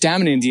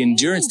stamina and the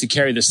endurance to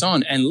carry this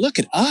on. And look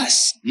at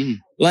us.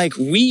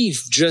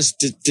 We've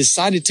just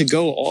decided to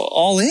go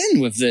all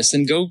in with this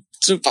and go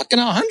to fucking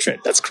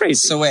 100. That's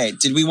crazy. So wait,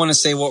 did we want to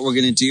say what we're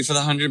going to do for the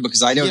 100?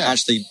 Because I don't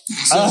actually.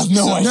 I have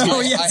no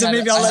idea. So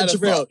maybe I'll let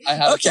Jabril.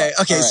 Okay.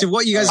 Right. So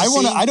what you guys? I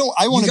want to.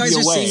 You guys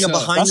are seeing a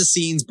behind the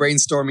scenes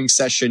brainstorming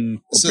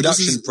session,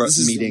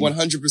 production meeting.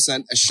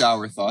 100% a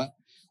shower thought,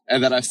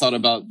 and that I've thought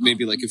about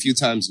maybe a few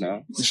times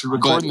now. You should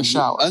record in the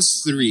shower.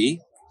 Us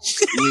three,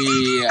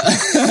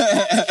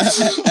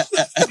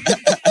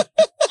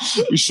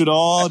 we should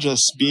all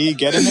just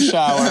get in the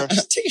shower.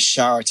 Just take a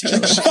shower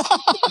together.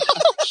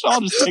 I'll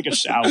just take a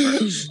shower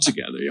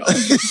together, y'all.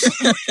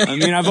 I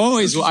mean, I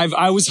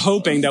was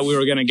hoping that we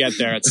were going to get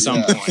there at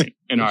some point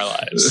in our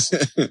lives.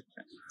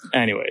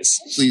 Anyways.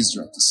 Please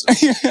drop the soap.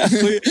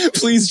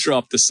 Please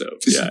drop the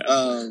soap. Yeah.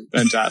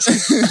 Fantastic.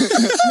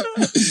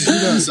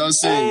 So I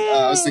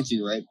was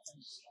thinking, right?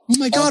 Oh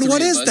my God,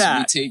 what is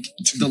that? We take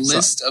the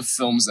list of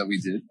films that we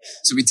did.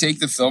 So we take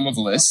the film of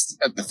list.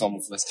 We take the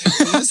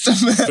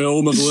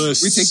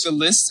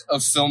list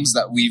of films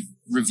that we've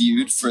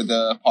reviewed for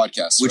the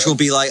podcast. Which will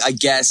be I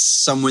guess,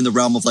 somewhere in the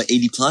realm of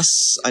 80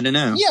 plus. I don't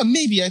know. Yeah,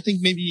 maybe. I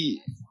think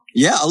maybe.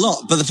 Yeah, a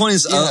lot. But the point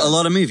is, a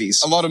lot of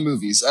movies. A lot of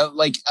movies. At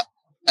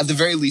the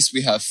very least,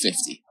 we have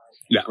 50.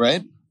 Yeah.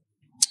 Right?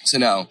 So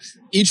now,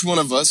 each one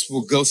of us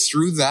will go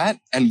through that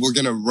and we're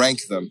going to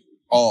rank them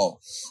all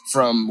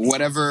from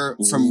number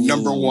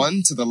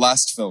 1 to the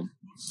last film.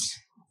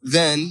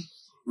 Then,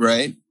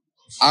 right,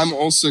 I'm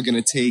also going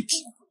to take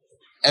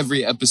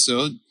every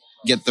episode,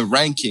 get the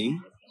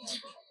ranking,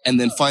 and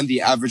then find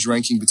the average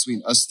ranking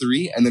between us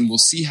three, and then we'll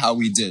see how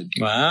we did.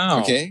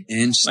 Wow. Okay.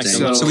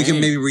 Interesting. So we can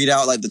maybe read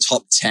out like the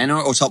top 10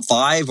 or top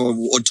 5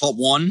 or top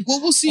 1.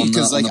 Well, we'll see,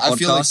 because like I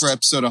feel like for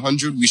episode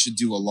 100 we should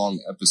do a long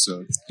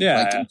episode.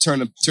 Yeah. Like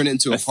turn it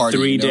into a party.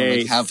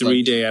 3-day, have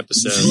 3-day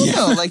episode.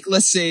 No, like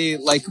let's say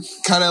like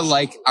kind of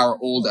like our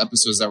old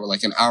episodes that were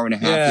like an hour and a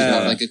half. Yeah. We'd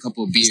have like a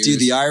couple of beers. Let's do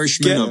the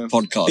Irishman of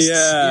podcasts.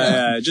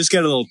 Yeah. Just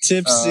get a little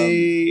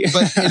tipsy.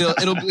 But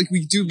it'll like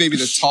we do maybe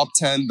the top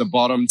 10, the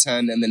bottom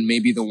 10, and then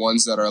maybe the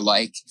ones that are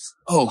like,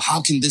 oh,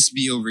 how can this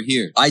be over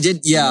here? I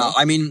did, yeah. You know?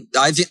 I mean,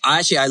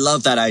 I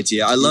love that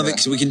idea. I love it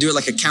because we can do it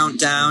like a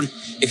countdown.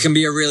 It can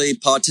be a really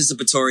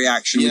participatory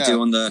action we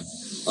do on the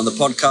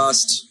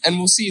podcast. And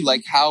we'll see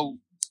like how,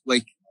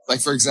 like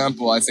for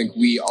example, I think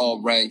we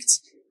all ranked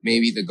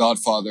maybe The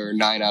Godfather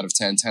 9 out of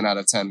 10, 10 out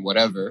of 10,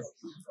 whatever.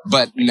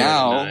 But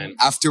now,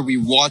 after we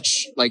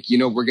watch, like, you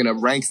know, we're going to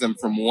rank them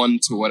from 1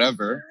 to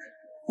whatever.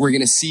 We're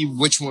going to see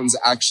which ones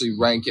actually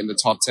rank in the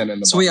top 10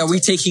 and the bottom 10. Are we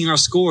taking our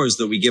scores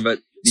that we give at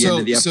the end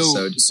of the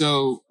episode?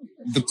 So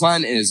the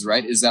plan is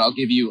that I'll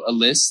give you a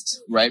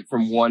list, right,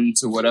 from 1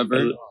 to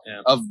whatever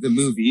of the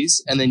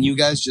movies, and then you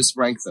guys just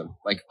rank them,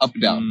 like up,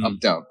 down,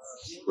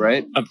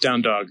 right? Up,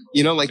 down, dog.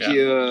 You know, like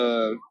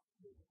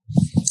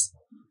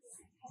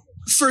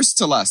first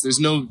to last. There's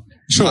no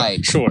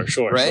tide. Sure.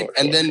 Right?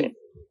 And then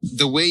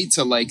the way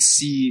to like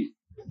see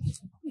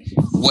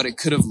what it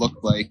could have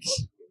looked like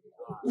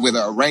with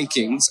our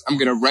rankings, I'm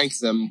going to rank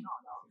them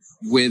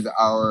with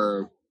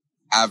our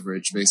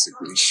average,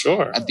 basically.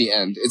 Sure. At the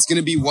end. It's going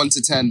to be 1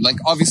 to 10. Like,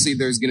 obviously,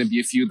 there's going to be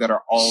a few that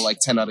are all like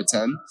 10 out of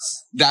 10.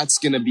 That's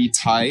going to be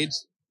tied.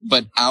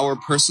 But our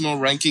personal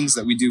rankings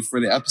that we do for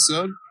the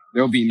episode,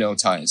 there'll be no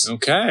ties.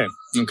 Okay.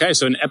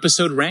 So an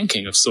episode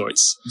ranking of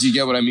sorts. Do you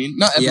get what I mean?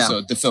 Not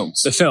episode, the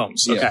films. The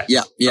films. Okay.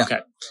 Yeah. Okay.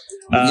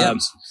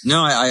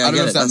 No, I don't get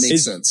know it. if that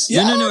makes sense.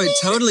 Yeah, no, it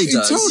totally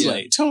does.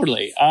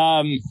 Totally.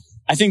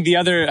 I think the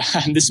other,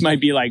 this might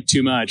be like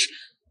too much,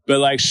 but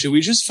like, should we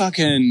just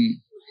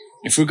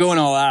if we're going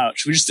all out,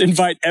 should we just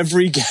invite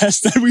every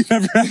guest that we've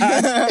ever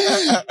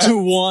had to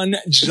one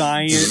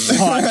giant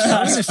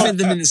podcast? Fit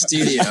them in the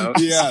studio.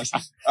 Yeah.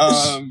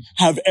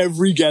 Have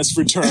every guest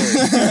return.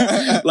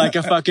 Like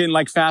a fucking,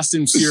 like Fast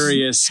and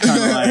Furious kind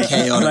of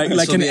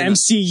like an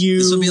MCU.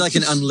 This will be like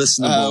an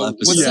unlistenable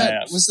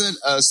episode. What's that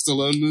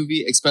Stallone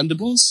movie,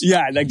 Expendables?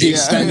 Yeah, like the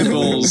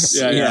Expendables.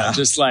 Yeah.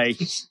 Just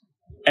like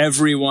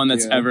everyone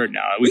that's ever, no,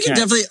 we can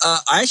definitely,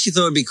 I actually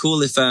thought it'd be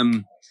cool if,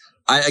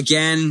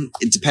 again,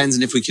 it depends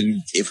on if we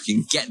can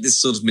get this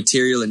sort of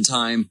material in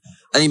time.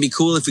 I think it'd be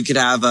cool if we could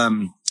have,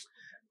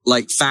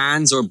 like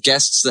fans or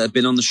guests that have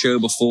been on the show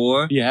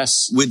before.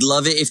 Yes. We'd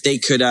love it if they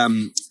could,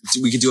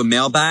 we could do a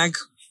mailbag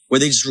where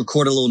they just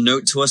record a little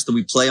note to us that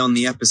we play on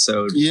the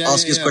episode.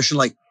 Ask us a question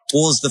like,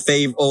 what was the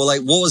favorite, or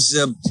like, what was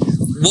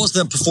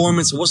the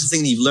performance, or what's the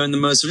thing that you've learned the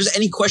most? Or just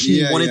any question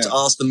you wanted to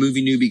ask the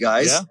movie newbie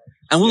guys. Yeah.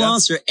 And we'll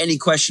answer any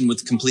question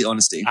with complete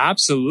honesty.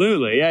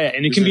 Absolutely. Yeah.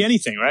 And it can be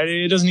anything, right?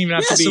 It doesn't even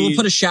have to be. So we'll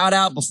put a shout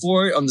out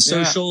before on the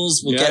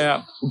socials. We'll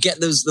get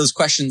those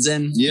questions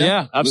in.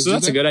 Yeah, absolutely.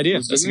 That's a good idea.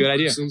 That's a good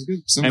idea. Sounds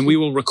good. And we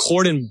will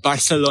record in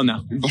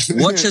Barcelona.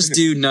 Watch us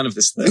do none of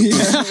this though.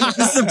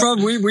 That's the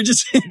problem. We're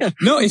just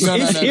no.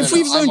 If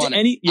we've learned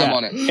I'm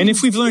on it. And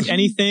if we've learned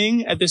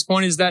anything at this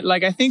point, is that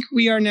like I think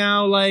we are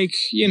now like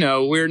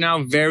we're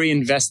now very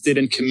invested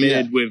and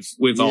committed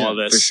with all of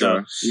this. For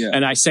sure. So,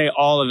 and I say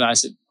all of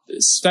us.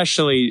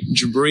 Especially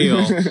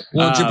Jabril.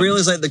 Well, Jabril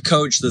is like the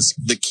coach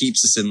that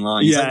keeps us in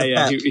line.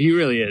 He's he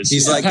really is.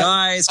 He's like,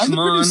 guys, come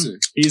on.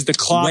 He's the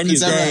clock.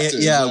 Wednesday,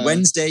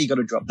 Wednesday, you got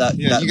to drop that.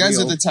 Yeah, that you guys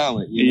reel. are the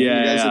talent. You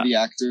guys are the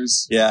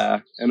actors. Yeah,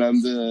 and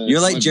I'm the. You're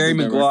like Jerry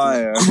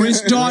Maguire.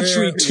 Chris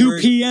Daughtry, 2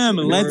 p.m.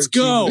 Let's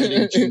go.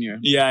 Junior.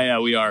 Yeah,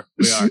 we are.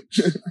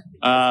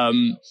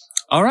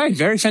 All right,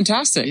 very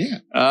fantastic.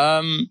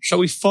 Yeah. Shall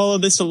we follow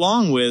this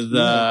along with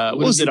what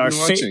was it? Our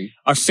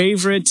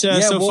favorite so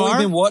far? What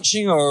we've been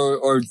watching,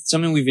 or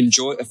something we've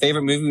enjoyed, a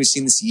favorite movie we've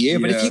seen this year.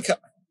 But if you,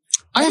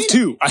 I have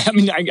two. I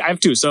have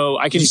two. So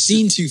I can. You've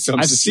seen 2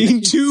 films. I've seen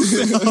 2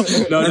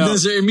 films. No.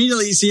 Those are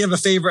immediately, so you have a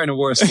favorite and a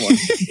worst one.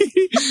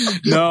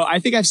 No, I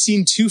think I've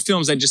seen 2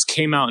 films that just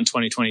came out in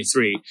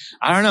 2023.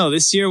 I don't know.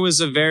 This year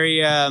was a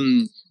very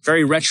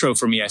retro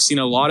for me. I've seen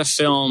a lot of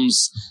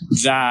films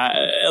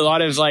a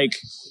lot of like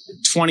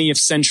 20th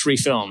century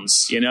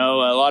films, a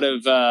lot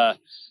of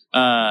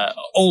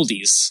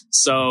oldies.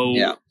 So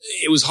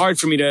it was hard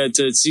for me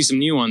to see some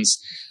new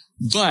ones.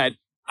 But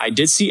I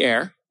did see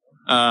Air,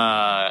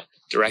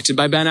 directed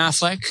by Ben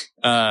Affleck,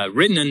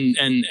 written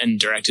and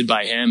directed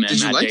by him and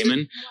Matt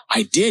Damon.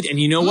 I did. And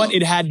you know what?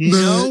 It had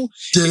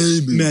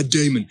Matt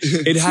Damon.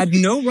 It had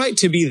no right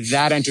to be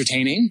that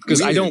entertaining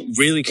because I don't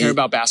really care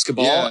about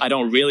basketball. Yeah. I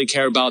don't really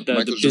care about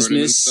the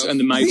business and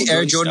the Michael Jordan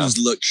Air Jordans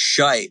look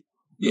shite.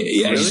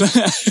 Yeah. Really?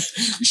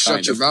 You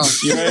shut your mouth.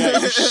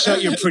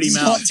 Shut your pretty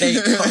mouth.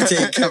 Hot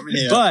take coming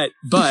here. But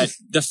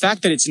the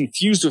fact that it's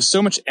infused with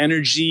so much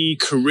energy,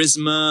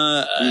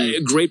 charisma,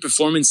 great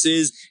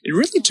performances, it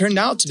really turned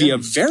out to be a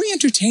very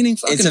entertaining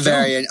fucking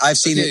film. I've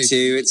seen it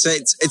too.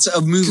 It's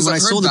a movie. When I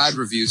saw bad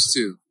reviews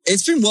too.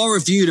 It's been well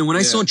reviewed, and when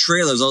I saw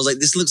trailers, I was like,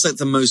 this looks like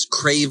the most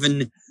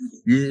craven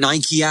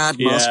Nike ad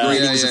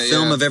masquerading as a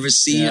film I've ever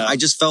seen. I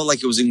just felt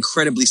like it was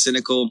incredibly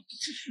cynical.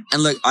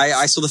 And look,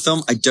 I saw the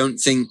film. I don't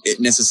think it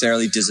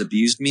necessarily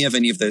disabused me of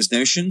any of those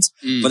notions,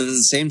 but at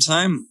the same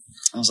time,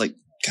 I was like,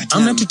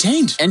 goddamn, I'm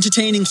entertained.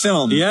 Entertaining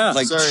film. Yeah.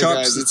 Like, sorry,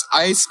 guys, it's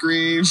ice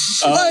cream.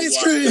 Ice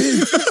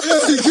cream!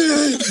 Ice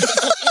cream!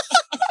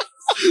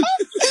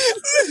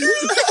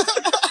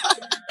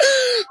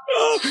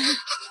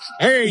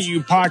 Hey,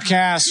 you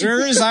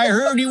podcasters, I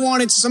heard you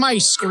wanted some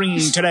ice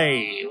cream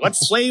today. What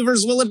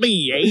flavors will it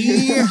be,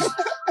 eh?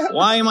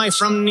 Why am I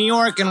from New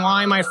York and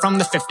why am I from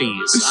the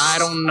 50s? I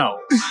don't know.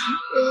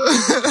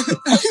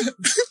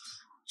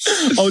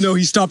 Oh no,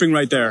 he's stopping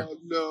right there. Oh,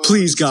 no.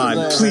 Please,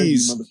 God,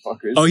 please.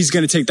 Oh, he's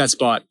going to take that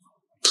spot.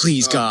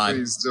 Please, God.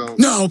 Please don't.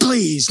 No,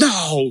 please,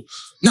 no.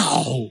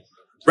 No.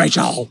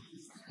 Rachel.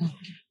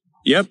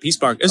 Yep, he's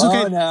barked. It's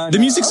okay. The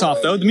music's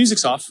off, though. The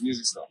music's off.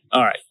 Music's off.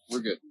 All right. We're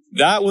good.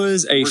 That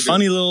was a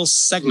funny little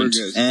segment.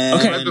 We're good. And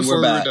okay, right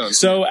before we're done.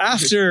 So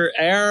after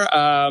air,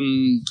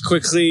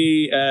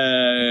 quickly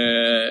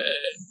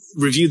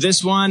review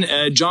this one,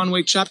 John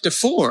Wick Chapter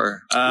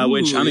 4,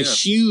 which I'm a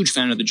huge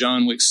fan of the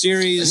John Wick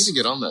series. I need to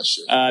get on that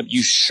shit.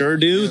 You sure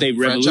do. They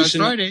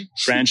revolutionized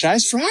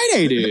Franchise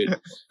Friday, dude.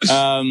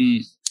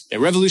 They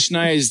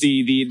revolutionized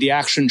the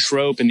action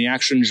trope and the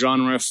action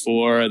genre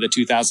for the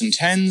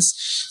 2010s.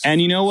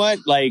 And you know what?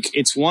 Like,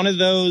 it's one of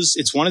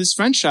this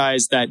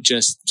franchise that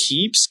just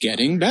keeps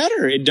getting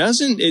better.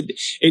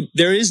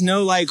 There is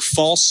no like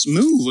false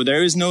move, or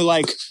there is no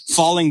like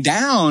falling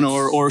down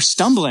or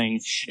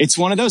stumbling. It's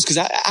one of those, because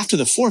after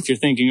the fourth, you're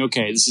thinking,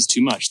 okay, this is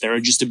too much. They're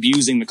just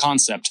abusing the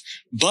concept,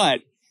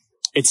 but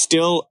it's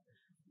still,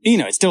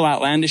 it's still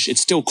outlandish.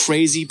 It's still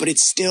crazy, but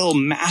it's still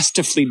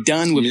masterfully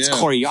done with its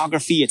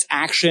choreography, its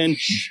action,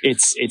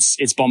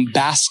 its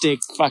bombastic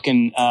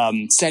fucking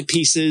set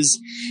pieces.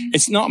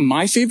 It's not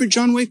my favorite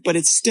John Wick, but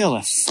it's still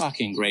a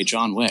fucking great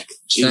John Wick.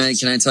 Can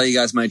I tell you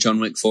guys my John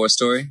Wick 4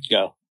 story?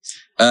 Go.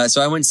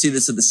 So I went to see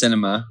this at the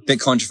cinema. A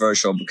bit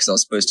controversial because I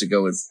was supposed to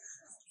go with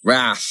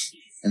Raph,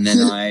 and then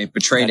I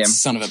betrayed him.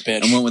 Son of a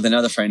bitch. And went with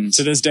another friend.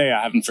 To this day,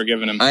 I haven't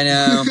forgiven him. I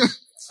know.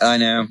 I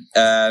know.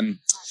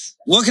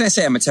 What can I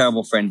say? I'm a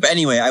terrible friend. But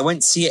anyway, I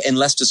went to see it in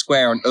Leicester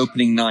Square on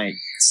opening night.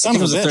 I think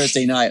it was a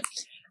Thursday night.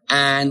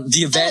 And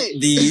the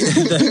event,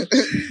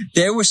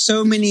 there were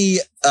so many,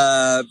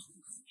 I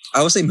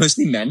would say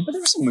mostly men, but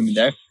there were some women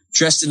there,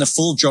 dressed in a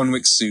full John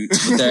Wick suit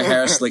with their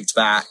hair slicked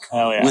back,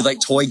 with like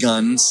toy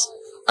guns.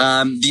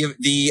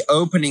 The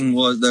opening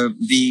was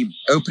the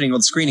opening or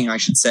the screening, I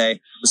should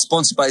say, was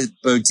sponsored by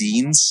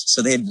Bodine's.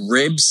 So they had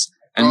ribs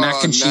and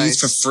mac and cheese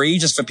for free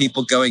just for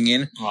people going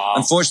in. Wow.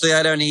 Unfortunately,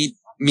 I don't eat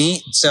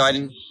meat, so I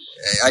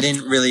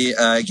didn't really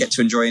get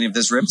to enjoy any of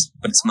those ribs,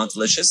 but it smelled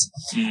delicious.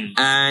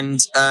 And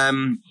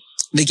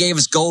they gave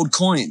us gold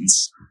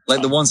coins,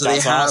 like the ones that they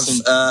have.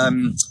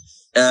 Awesome.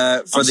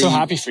 I'm so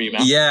happy for you,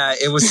 man. Yeah,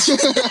 it was,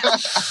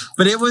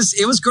 but it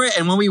was great.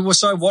 And when we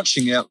started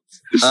watching it,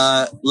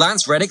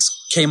 Lance Reddick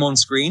came on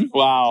screen.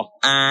 Wow.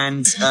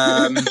 And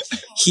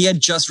he had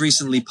just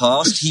recently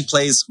passed. He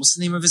plays, what's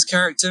the name of his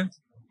character?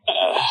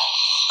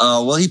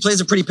 Well, he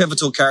plays a pretty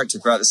pivotal character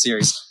throughout the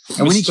series.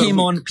 And when he came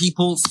on,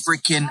 people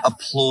freaking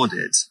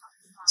applauded.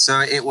 So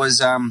it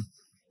was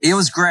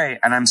great.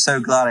 And I'm so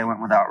glad I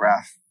went without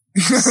Raph.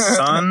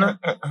 Son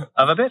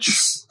of a bitch.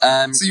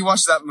 So you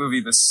watched that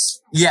movie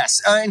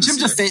Yes. In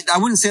terms of, I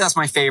wouldn't say that's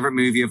my favorite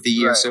movie of the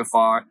year so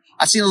far.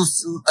 I've seen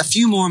a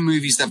few more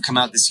movies that have come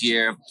out this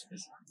year.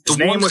 His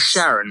name was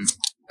Sharon.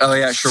 Oh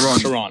yeah,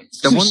 Sharon.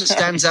 The one that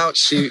stands out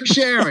to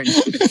Sharon.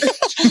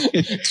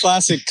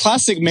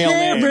 Classic male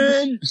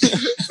name.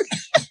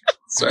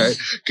 Sorry,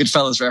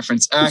 Goodfellas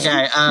reference.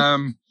 Okay,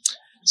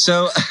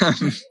 so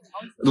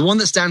the one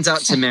that stands out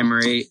to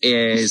memory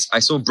is I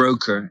saw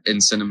Broker in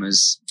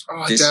cinemas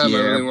this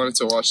year. I really wanted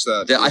to watch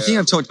that. I think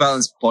I've talked about it on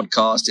this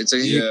podcast. It's a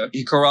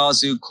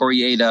Hikaru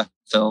Koreeda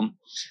film.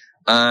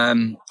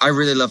 I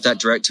really love that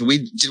director.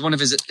 We did one of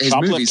his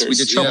movies. We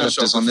did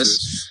Shoplifters on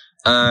this.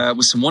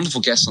 With some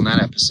wonderful guests on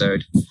that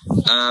episode.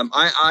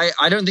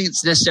 I don't think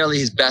it's necessarily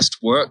his best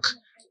work,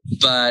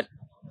 but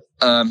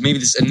maybe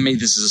this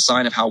is a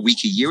sign of how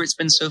weak a year it's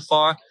been so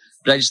far.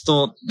 But I just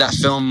thought that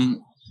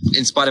film,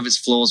 in spite of its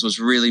flaws, was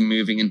really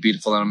moving and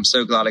beautiful, and I'm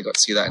so glad I got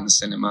to see that in the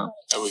cinema.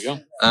 There we go.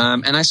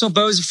 And I saw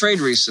Beau is Afraid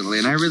recently,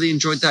 and I really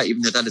enjoyed that,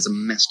 even though that is a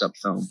messed up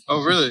film.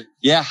 Oh, really?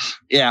 Yeah.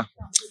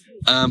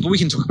 But we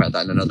can talk about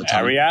that in another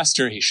time. Ari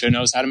Aster, he sure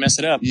knows how to mess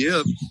it up.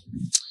 Yeah.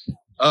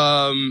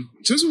 In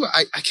terms of,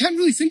 I can't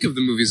really think of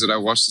the movies that I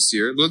watched this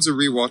year. Loads of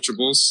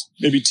rewatchables.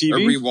 Maybe TV? Or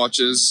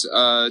rewatches.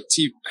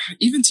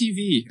 Even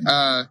TV.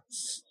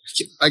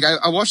 Like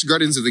I watched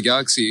Guardians of the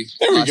Galaxy.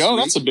 There we go.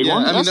 That's a big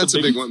one. I mean, that's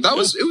a big one.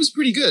 It was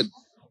pretty good.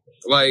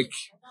 Like,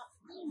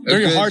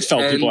 very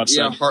heartfelt, people have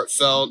said. Yeah,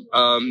 heartfelt.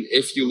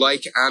 If you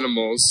like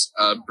animals,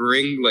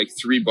 bring like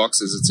 3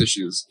 boxes of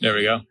tissues. There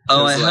we go.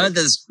 Oh, I heard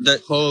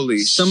that holy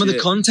some of the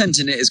content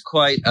in it is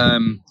quite,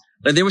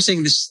 like they were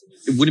saying this,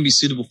 it wouldn't be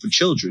suitable for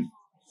children.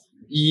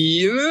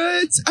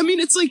 Yeah,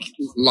 it's like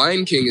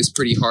Lion King is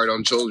pretty hard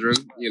on children,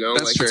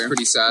 That's like true. it's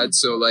pretty sad.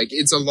 So like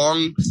it's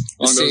along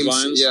the same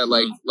lines. Yeah,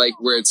 like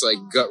where it's like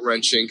gut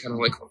wrenching, kind of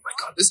like, oh my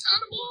god, this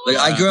animal. Like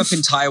I grew up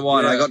in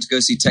Taiwan. I got to go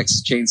see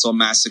Texas Chainsaw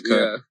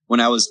Massacre when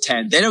I was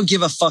 10. They don't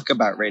give a fuck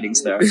about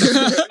ratings there.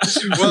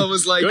 Well, it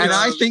was like, and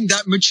I think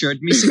that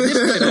matured me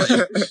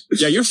significantly.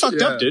 Yeah, you're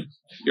fucked up, dude.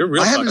 You're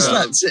real. I haven't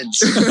fucked up. slept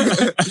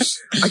since.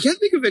 I can't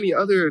think of any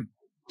other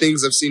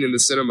things I've seen in the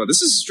cinema.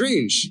 This is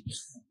strange.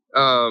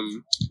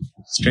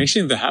 Strange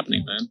things are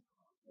happening, man.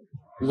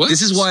 What?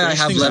 This is why I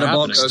have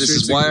Letterboxd. This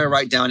is why I write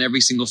write down every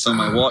single film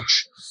I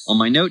watch on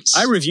my notes.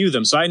 I review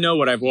them, so I know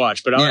what I've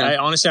watched. But I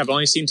honestly, I've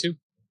only seen 2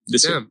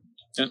 this year.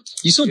 Yeah.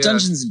 You saw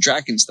Dungeons and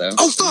Dragons, though.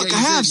 Oh fuck! Yeah, I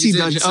have seen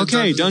Dungeons.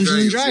 Okay,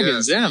 Dungeons and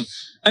Dragons. Damn.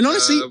 And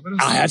honestly,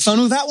 I had fun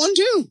with that one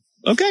too.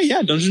 Okay,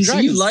 yeah, Dungeons and So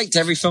Dragons. you liked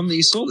every film that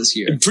you saw this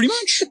year? Pretty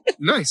much.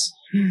 Nice.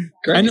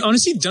 Great. And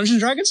honestly, Dungeons and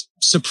Dragons,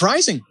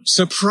 surprising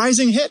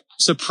hit,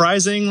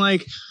 surprising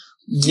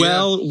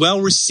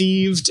well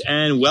received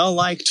and well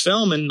liked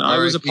film, and I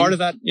was a part of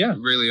that. Yeah,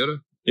 Ray Liotta.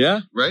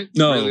 Yeah, right?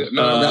 No,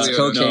 that's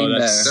Cocaine Bear.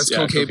 That's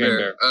Cocaine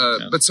Bear.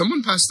 But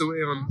someone passed away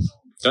on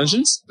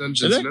Dungeons,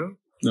 no?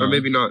 Or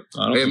maybe not.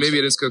 Maybe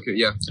it is Cocaine.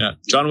 Yeah,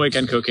 John Wick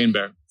and Cocaine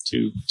Bear,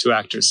 two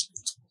actors.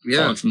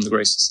 Fallen from the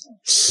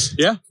graces.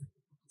 Yeah,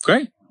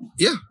 great.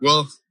 Yeah,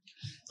 well,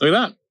 look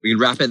at that. We can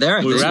wrap it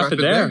there. We wrap it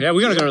there. Yeah,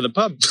 we gotta go to the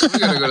pub. We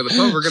gotta go to the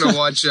pub. We're gonna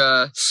watch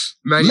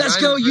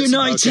Let's Go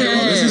United. Okay,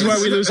 well, this is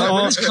where we lose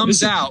all. This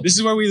comes out. This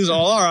is where we lose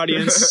all our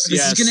audience. This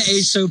is gonna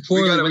age so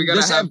poorly.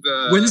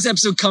 When this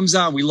episode comes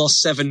out, we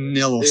lost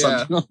 7-0 or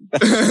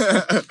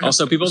something.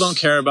 Also, people don't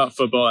care about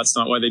football. That's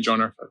not why they join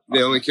our.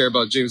 They only care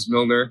about James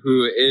Milner,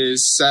 who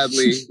is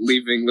sadly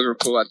leaving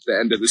Liverpool at the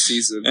end of the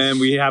season. And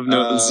we have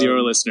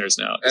zero listeners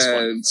now.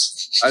 And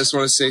I just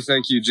want to say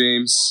thank you,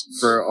 James,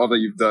 for all that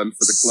you've done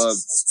for the club.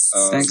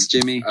 Thanks,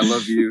 Jimmy. I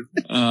love you.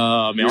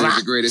 Man. You're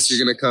the greatest.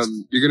 You're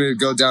gonna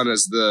go down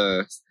as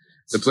the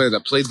player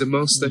that played the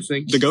most, I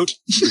think. The GOAT.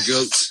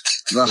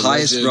 The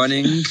highest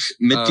running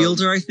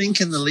midfielder, I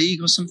think, in the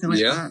league or something like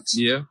that.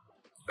 Yeah.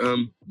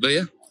 But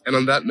yeah. And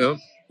on that note,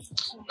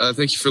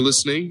 thank you for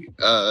listening.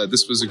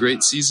 This was a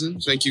great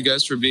season. Thank you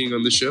guys for being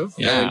on the show.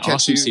 Yeah, and catch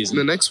awesome you season.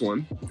 in the next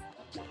one,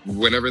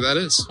 whenever that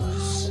is.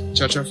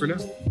 Ciao, ciao for now.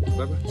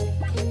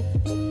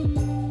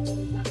 Bye-bye.